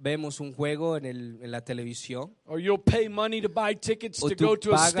TV, vemos un juego en la televisión, or you'll pay money to buy tickets o to tú go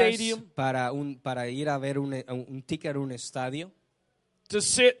to a pagas stadium, para ir a ver un ticket a un estadio, to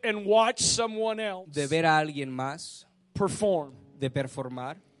sit and watch someone else de ver a alguien más, perform. de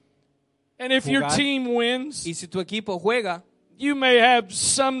performar. And if your Jugar. team wins, Y si tu equipo juega, you may have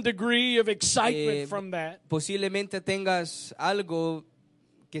some degree of excitement from that. posiblemente tengas algo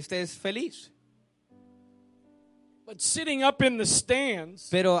que estés feliz. But sitting up in the stands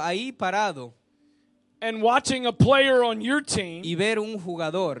Pero ahí parado and watching a player on your team y ver un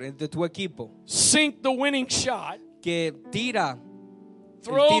jugador de tu equipo sink the winning shot, que tira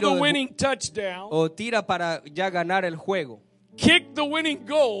throw tiro the de winning touchdown, o tira para ya ganar el juego, kick the winning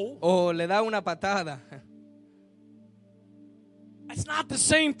goal, o le da una patada, it's not the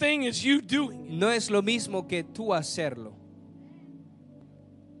same thing as you doing it. no es lo mismo que tú hacerlo.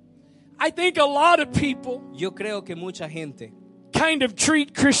 I think a lot of people Yo creo que mucha gente kind of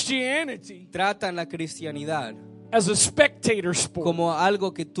treat Christianity tratan la cristianidad as a spectator sport. como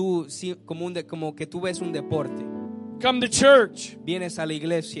algo que tú como que tú ves un deporte. Come to church, Vienes a la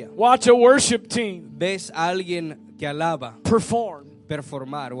iglesia, watch a worship team ves a alguien que alaba, perform,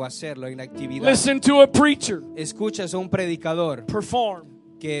 performar o hacerlo en actividad. listen to a preacher Escuchas a un predicador perform.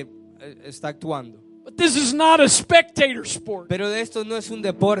 que está actuando. But this is not a spectator sport. Pero de esto no es un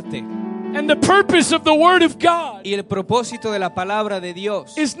deporte. And the purpose of the Word of God Y el propósito de la palabra de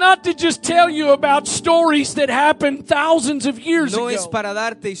Dios is not to just tell you about stories that happened thousands of years no es ago. para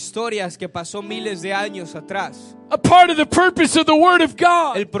darte historias que pasó miles de años atrás. A part of the purpose of the Word of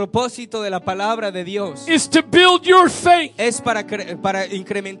God El propósito de la palabra de Dios is to build your faith es para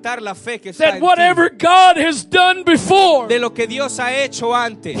incrementar la fe que está that en whatever ti. God has done before, De lo que Dios ha hecho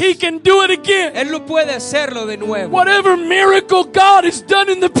antes, He can do it again. Él lo puede hacerlo de nuevo. Whatever miracle God has done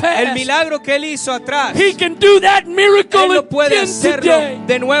in the El past, milagro que Él hizo atrás, He can do that Él miracle lo puede again hacerlo today.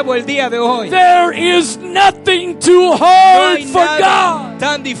 de nuevo el día de hoy. There is nothing too No hard hay for nada God.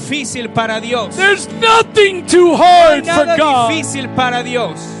 tan difícil para Dios. There's nothing too No hard hay for nada God. difícil para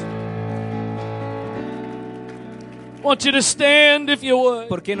Dios. I want you to stand if you would.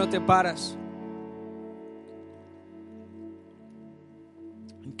 ¿Por qué no te paras?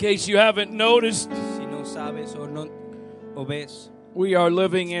 In case you haven't noticed, Si no sabes o ves, we are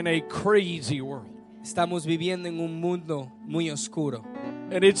living in a crazy world. estamos viviendo en un mundo muy oscuro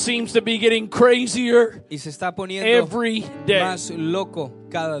And it seems to be getting crazier y se está poniendo every day. más loco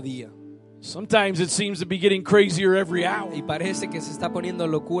cada día. Sometimes it seems to be getting crazier every hour. Y parece que se está poniendo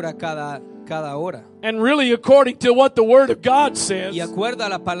locura cada hora. And really, according to what the Word of God says, Y acuerdo a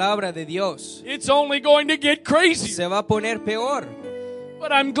la palabra de Dios, it's only going to get crazier. se va a poner peor.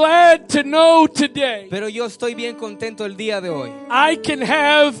 But I'm glad to know today Pero yo estoy bien contento el día de hoy. I can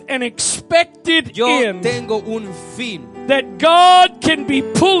have an expected Yo end. tengo un fin. That God can be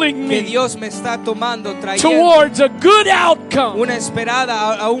pulling Que me Dios me está tomando, trayendo towards a good outcome. una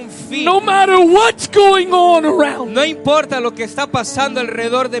esperada a un fin. No matter what's going on around. No importa lo que está pasando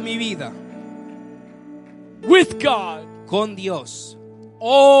alrededor de mi vida. With God, Con Dios,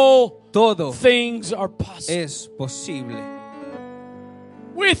 all todo things are possible. es posible.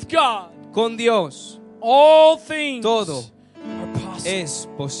 With God, Con Dios, all things todo are possible. es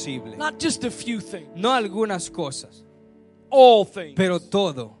posible. Not just a few things. No algunas cosas, All things. pero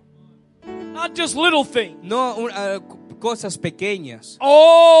todo. Not just little things. No cosas pequeñas,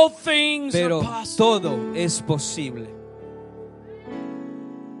 All things pero are possible. todo es posible.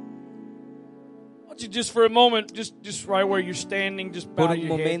 Why don't you just for a moment, just right where you're standing, just bow Por un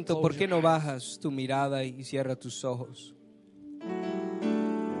your head, momento, close ¿por qué your no eyes. bajas tu mirada y cierra tus ojos?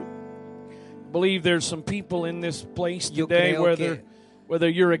 I believe there's some people in this place Yo today, creo whether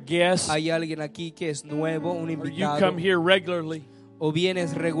you're a guest Hay alguien aquí que es nuevo, un or you invitado, come here regularly, o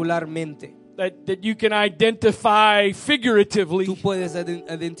vienes regularmente. that you can identify figuratively Tú puedes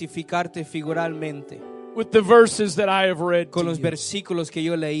identificarte figuralmente with the verses that I have read con to los you. versículos que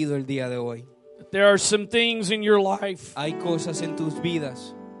yo he leído el día de hoy. There are some things in your life Hay cosas en tus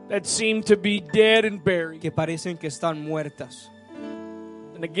vidas that seem to be dead and buried. que parecen que están muertas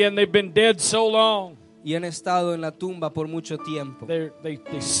And again, they've been dead so long, y han estado en la tumba por mucho tiempo they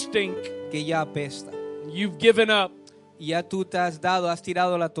stink. que ya apestan. You've given up. Y ya tú te has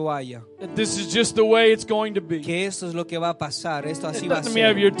tirado la toalla. That this is just the way it's going to be. Que esto es lo que va a pasar, esto así va a Let me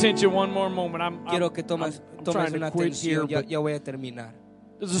have ser. your attention one more moment. Quiero que tomes trying una to quit here, atención, but ya voy a terminar.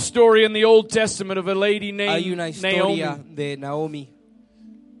 there's a story in the Old Testament of a lady Hay una named historia Naomi. de Naomi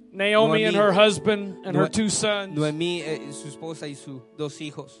Naomi and her husband and her Noe- two sons Noemí, su esposa y sus dos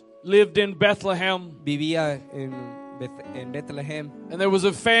hijos. lived in Bethlehem. Vivía en Bethlehem And there was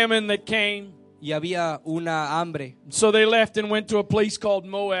a famine that came. y había una hambre So they left and went to a place called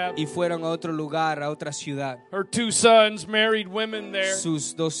Moab. y fueron a otro lugar, a otra ciudad. Her two sons married women there.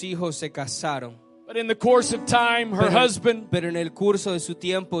 Sus dos hijos se casaron. But in the course of time, her husband Pero en el curso de su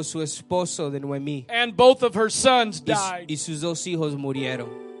tiempo, su esposo de Noemí and both of her sons y died. sus dos hijos murieron.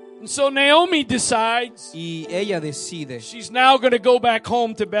 And so Naomi decides Y ella decide she's now going to go back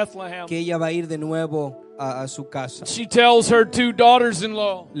home to Bethlehem. que ella va a ir de nuevo a su casa. She tells her two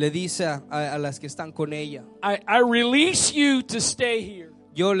daughters-in-law, Le dice a las que están con ella, I release you to stay here.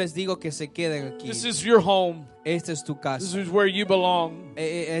 yo les digo que se queden aquí. This is your home. Esta es tu This casa. is where you belong.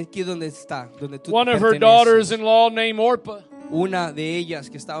 Aquí donde está, donde tú One of her perteneces. daughters-in-law named Orpah, Una de ellas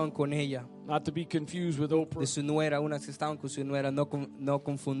que estaban con ella, not to be confused with Oprah, de su nuera, unas que estaban con su nuera, no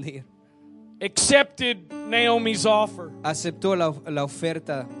confundir. accepted Naomi's offer. Aceptó la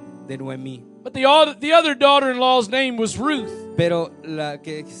oferta de Noemí. But the other daughter-in-law's name was Ruth, Pero la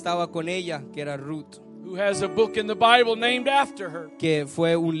que estaba con ella, que era Ruth, who has a book in the Bible named after her, que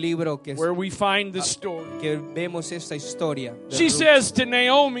fue un libro where we find the story. que vemos esta historia. de She Ruth. says to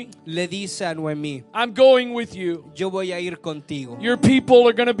Naomi, Le dice a Noemí, I'm going with you. yo voy a ir contigo. Your people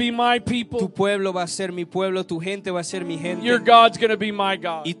are going to be my Tu people. pueblo va a ser mi pueblo, tu gente va a ser mi gente. Your God's going to be my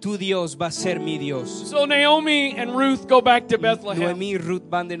God. Y tu Dios va a ser mi Dios. So Naomi and Ruth go back to Bethlehem. Noemí y Ruth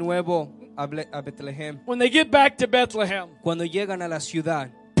van de nuevo a Bethlehem. When they get back to Bethlehem, Cuando llegan a la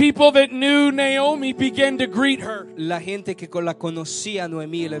ciudad, people that knew Naomi began to greet her. la gente que la conocía a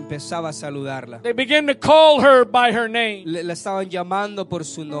Noemí la empezaba a saludarla. They began to call her by her name. La estaban llamando por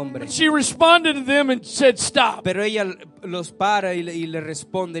su nombre. She responded to them and said, stop. Pero ella los para y le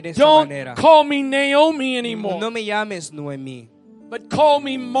responde de esta Don't manera. call me Naomi anymore, No me llames Noemí, but call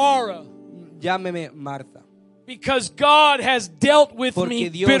me Mara, llámeme Marta. because God has dealt with me Porque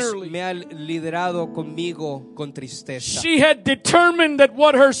Dios bitterly. me ha liderado conmigo con tristeza. She had determined that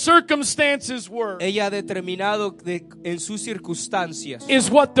what her circumstances were Ella ha determinado en sus circunstancias is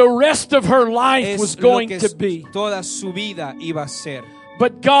what the rest of her life was es lo going que to be. toda su vida iba a ser.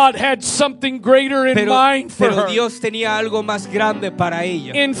 But God had something greater in mind for Pero her. Dios tenía algo más grande para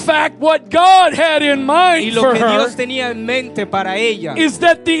ella. In fact, what God had in Y mind lo for que her Dios tenía en mente para ella is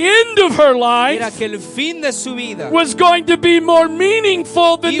that the end of her era life que el fin de su vida was going to be more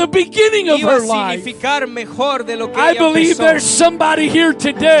meaningful than the beginning of iba her a life. significar mejor de lo que I ella believe empezó. there's somebody here Yo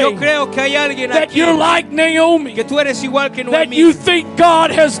today creo que hay alguien that aquí you're like Naomi, que tú eres igual que that Noemí, you think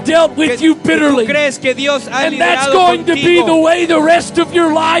God has dealt with you que tú bitterly. crees que Dios ha And that's liderado going to be the contigo way the rest of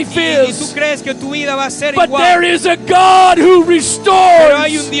your life y tú is. crees que tu vida va a ser But igual. there is a God who Pero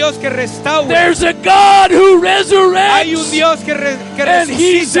hay un restores. Dios que restaura. There's a God who Hay un resurrects. Dios que And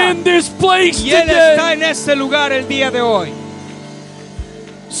He's resucita. in this place Y Él está today. en este lugar el día de hoy.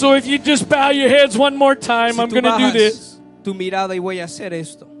 So if you just bow your heads one more time, Si I'm tú going to do bajas this. tu mirada y voy a hacer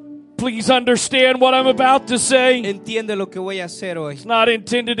esto. Please understand what I'm about to say. Entiende lo que voy a hacer hoy. It's not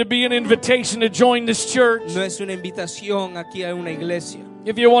intended to be an invitation to join this church. No es una invitación aquí a una iglesia.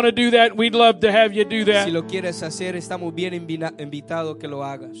 If you want to do that, we'd love to have you do that. Si lo quieres hacer, estamos bien invitados que lo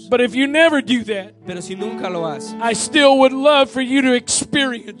hagas. But if you never do that, Pero si nunca lo haces, I still would love for you to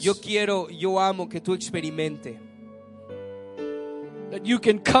experience yo amo que tú experimente that you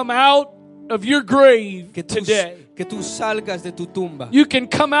can come out of your grave today. Que tú salgas de tu tumba. You can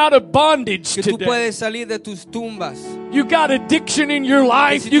come out of bondage Que tú today. puedes salir de tus tumbas. You got addiction in your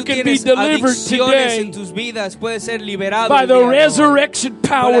life, Si you tú can be tienes delivered adicciones en today tus vidas, puedes ser liberado by el the día de hoy. resurrection Por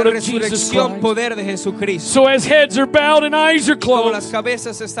power la of Jesus resurrección, Christ. poder de Jesucristo. So as heads are bowed and eyes are Y como las closed,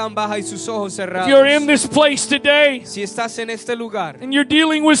 cabezas están bajas y sus ojos if cerrados, you're in this place today si estás en este lugar and you're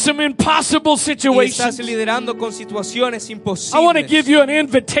dealing with some impossible y estás situations, liderando con situaciones I want to give imposibles, you an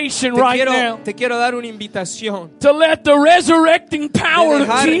invitation right now te quiero dar una invitación. to let the resurrecting De power of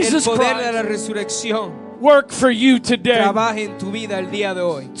dejar el Jesus poder de la Christ resurrección work for you today. trabaje en tu vida el día de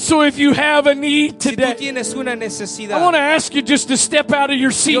hoy. So if you have a need Si tú today, tienes una I necesidad, want to ask you just to step out of your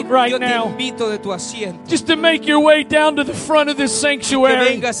seat right yo te now, invito de tu asiento just to make your way down to the front of this que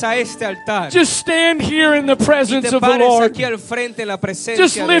sanctuary. vengas a este altar. Just stand here in the Y presence te of the pares Lord. aquí al frente en la presencia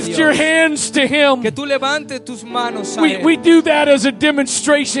Just de lift your Dios. hands to Him. Que tú levantes tus manos a We Él. do that as a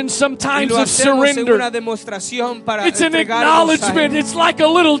demonstration Y sometimes lo of hacemos en surrender. una demostración para It's an entregarnos a acknowledgement. Él. It's like a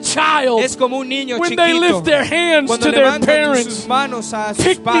little child Es como un niño when they chiquito. lift their hands Cuando to their levantan sus parents. manos a sus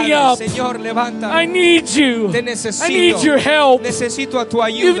Pick me padres. up. Señor, levanta. I need you. Te I necesito. need your help. Necesito a tu You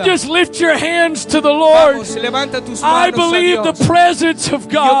ayuda. just lift your hands to the Lord. Vamos, levanta tus I manos believe a the Dios. presence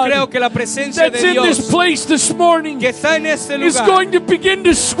of Yo creo God que la presencia that's de in this Dios place this morning que está en este is lugar going to begin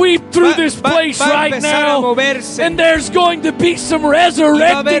to sweep through this place va a right empezar a now. moverse. And there's going to be some Y va a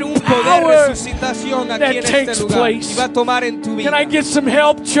haber resurrecting un poder de power. resucitación that aquí en takes este lugar. place. Y va a tomar en tu vida. Can I get some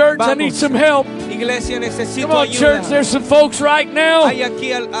help, church? I need Vamos. some help. Iglesia, necesito Come on, ayuda. church. There's some folks right now Hay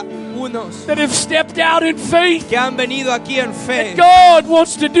aquí unos that have stepped out in faith. que han venido aquí en fe. God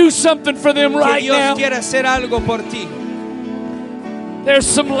wants to do something for them Que right Dios now. quiere hacer algo por ti. There's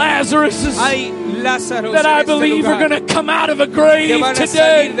some Lazaruses Hay Lázaros that en I este believe are lugar going to come out of a que grave van a today.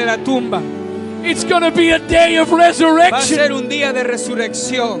 salir de la tumba. It's going to be a day of Va a resurrection. ser un día de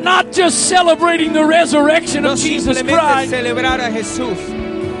resurrección. Not just celebrating the resurrection No of Jesus simplemente Christ, celebrar a Jesús,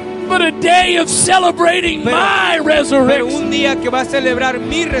 but a day of celebrating my pero resurrection. un día que va a celebrar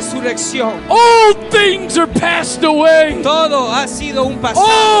mi resurrección. All things are passed away. Todo ha sido un pasado.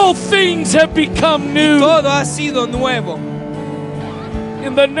 All things have become new. Todo ha sido nuevo.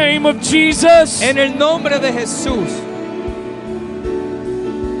 In the name of Jesus. En el nombre de Jesús.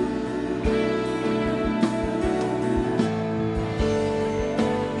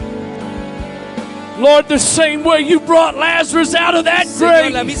 Lord, the same way you brought Lazarus out of that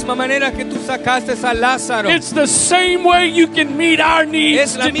Señor, la grave, misma manera que tú sacaste a Lázaro, it's the same way you can meet our needs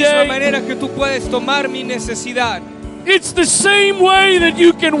es la misma today. manera que tú puedes tomar mi necesidad. It's the same way that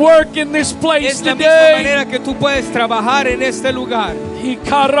you can work in this place Es la misma today. manera que tú puedes trabajar en este lugar.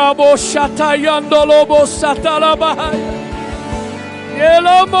 Ikarabo shatayandolobo satalabahaya.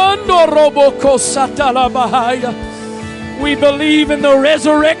 Yelamando roboko satalabahaya. We believe in the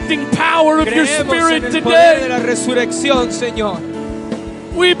resurrecting power of your Creemos Spirit en el poder de today. la resurrección, Señor.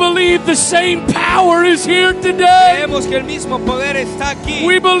 We believe the same power is here today. Creemos que el mismo poder está aquí.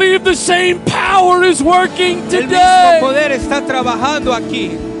 We believe the same power is working El mismo today. poder está trabajando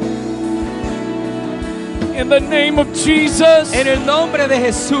aquí. In the name of Jesus. En el nombre de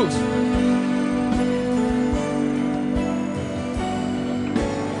Jesús.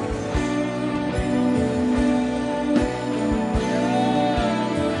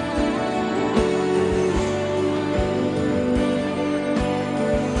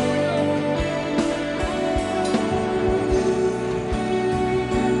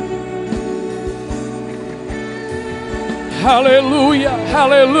 Hallelujah,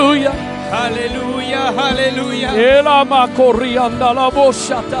 hallelujah. Aleluya, aleluya. Elama corrianda la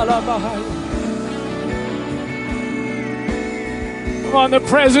boshata la bahaya. Come on, the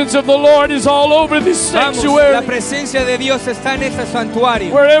presence of the Lord is all over this Vamos, la sanctuary. presencia de Dios está en este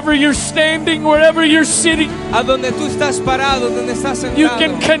santuario. Wherever you're standing, wherever you're sitting, A donde tú estás parado, donde estás you sentado.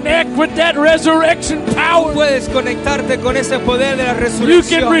 can connect with that resurrection power. Puedes conectarte con ese poder de la You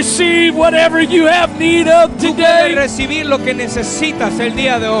can resurrección. receive whatever you have need of Tú puedes today. recibir lo que necesitas el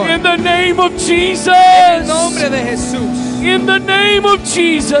día de hoy. In the name of Jesus. En el nombre de Jesús. In the name of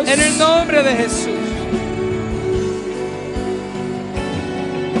Jesus. En el nombre de Jesús.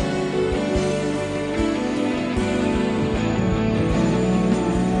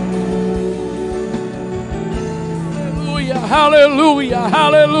 Hallelujah.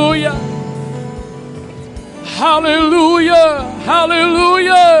 Hallelujah. Hallelujah.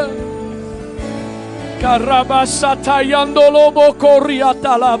 Hallelujah. Karabasatayando lobo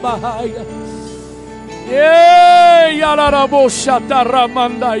koriata la bahaya.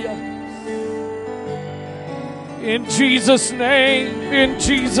 In Jesus' name, in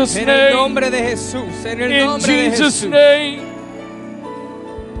Jesus' En name, el nombre de Jesús, en el in nombre de Jesus' Jesús. name.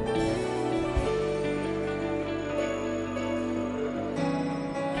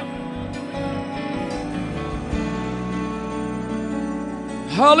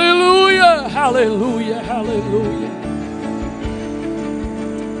 Hallelujah, hallelujah, hallelujah.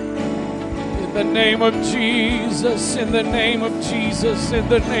 In the name of Jesus, in the name of Jesus, in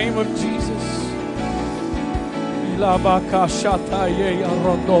the name of Jesus. Ilabakashataye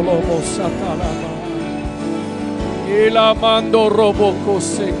rondolobo satalama. Ilamando roboko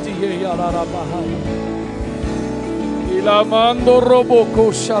setiye yalarabahaya. Ilamando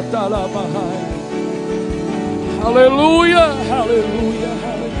roboko shatalabahaya. Hallelujah, hallelujah,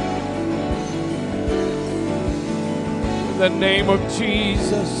 hallelujah. In the name of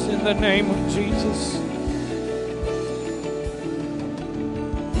Jesus, in the name of Jesus.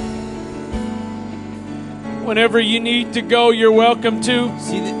 Whenever you need to go, you're welcome to.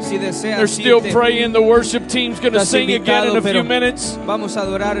 Si deseas They're still irte, praying. The worship team's going to estás sing again in invitado, a few pero minutes. vamos a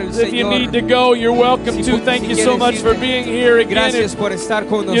adorar al If you Señor. need to go, you're welcome to. Thank you so quieres much for irte, being here again. Gracias If por estar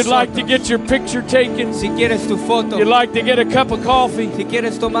con you'd like to nosotros. get your picture taken, Si quieres tu foto, you'd like to get a cup of coffee, si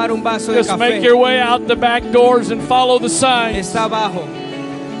quieres tomar un vaso de just make café, your way out the back doors and follow the signs. está abajo.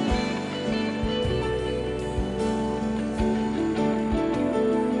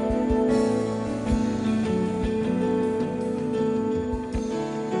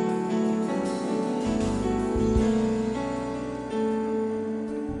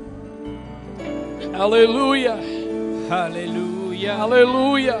 Hallelujah. Aleluya.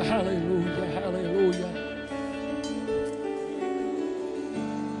 Hallelujah. Hallelujah.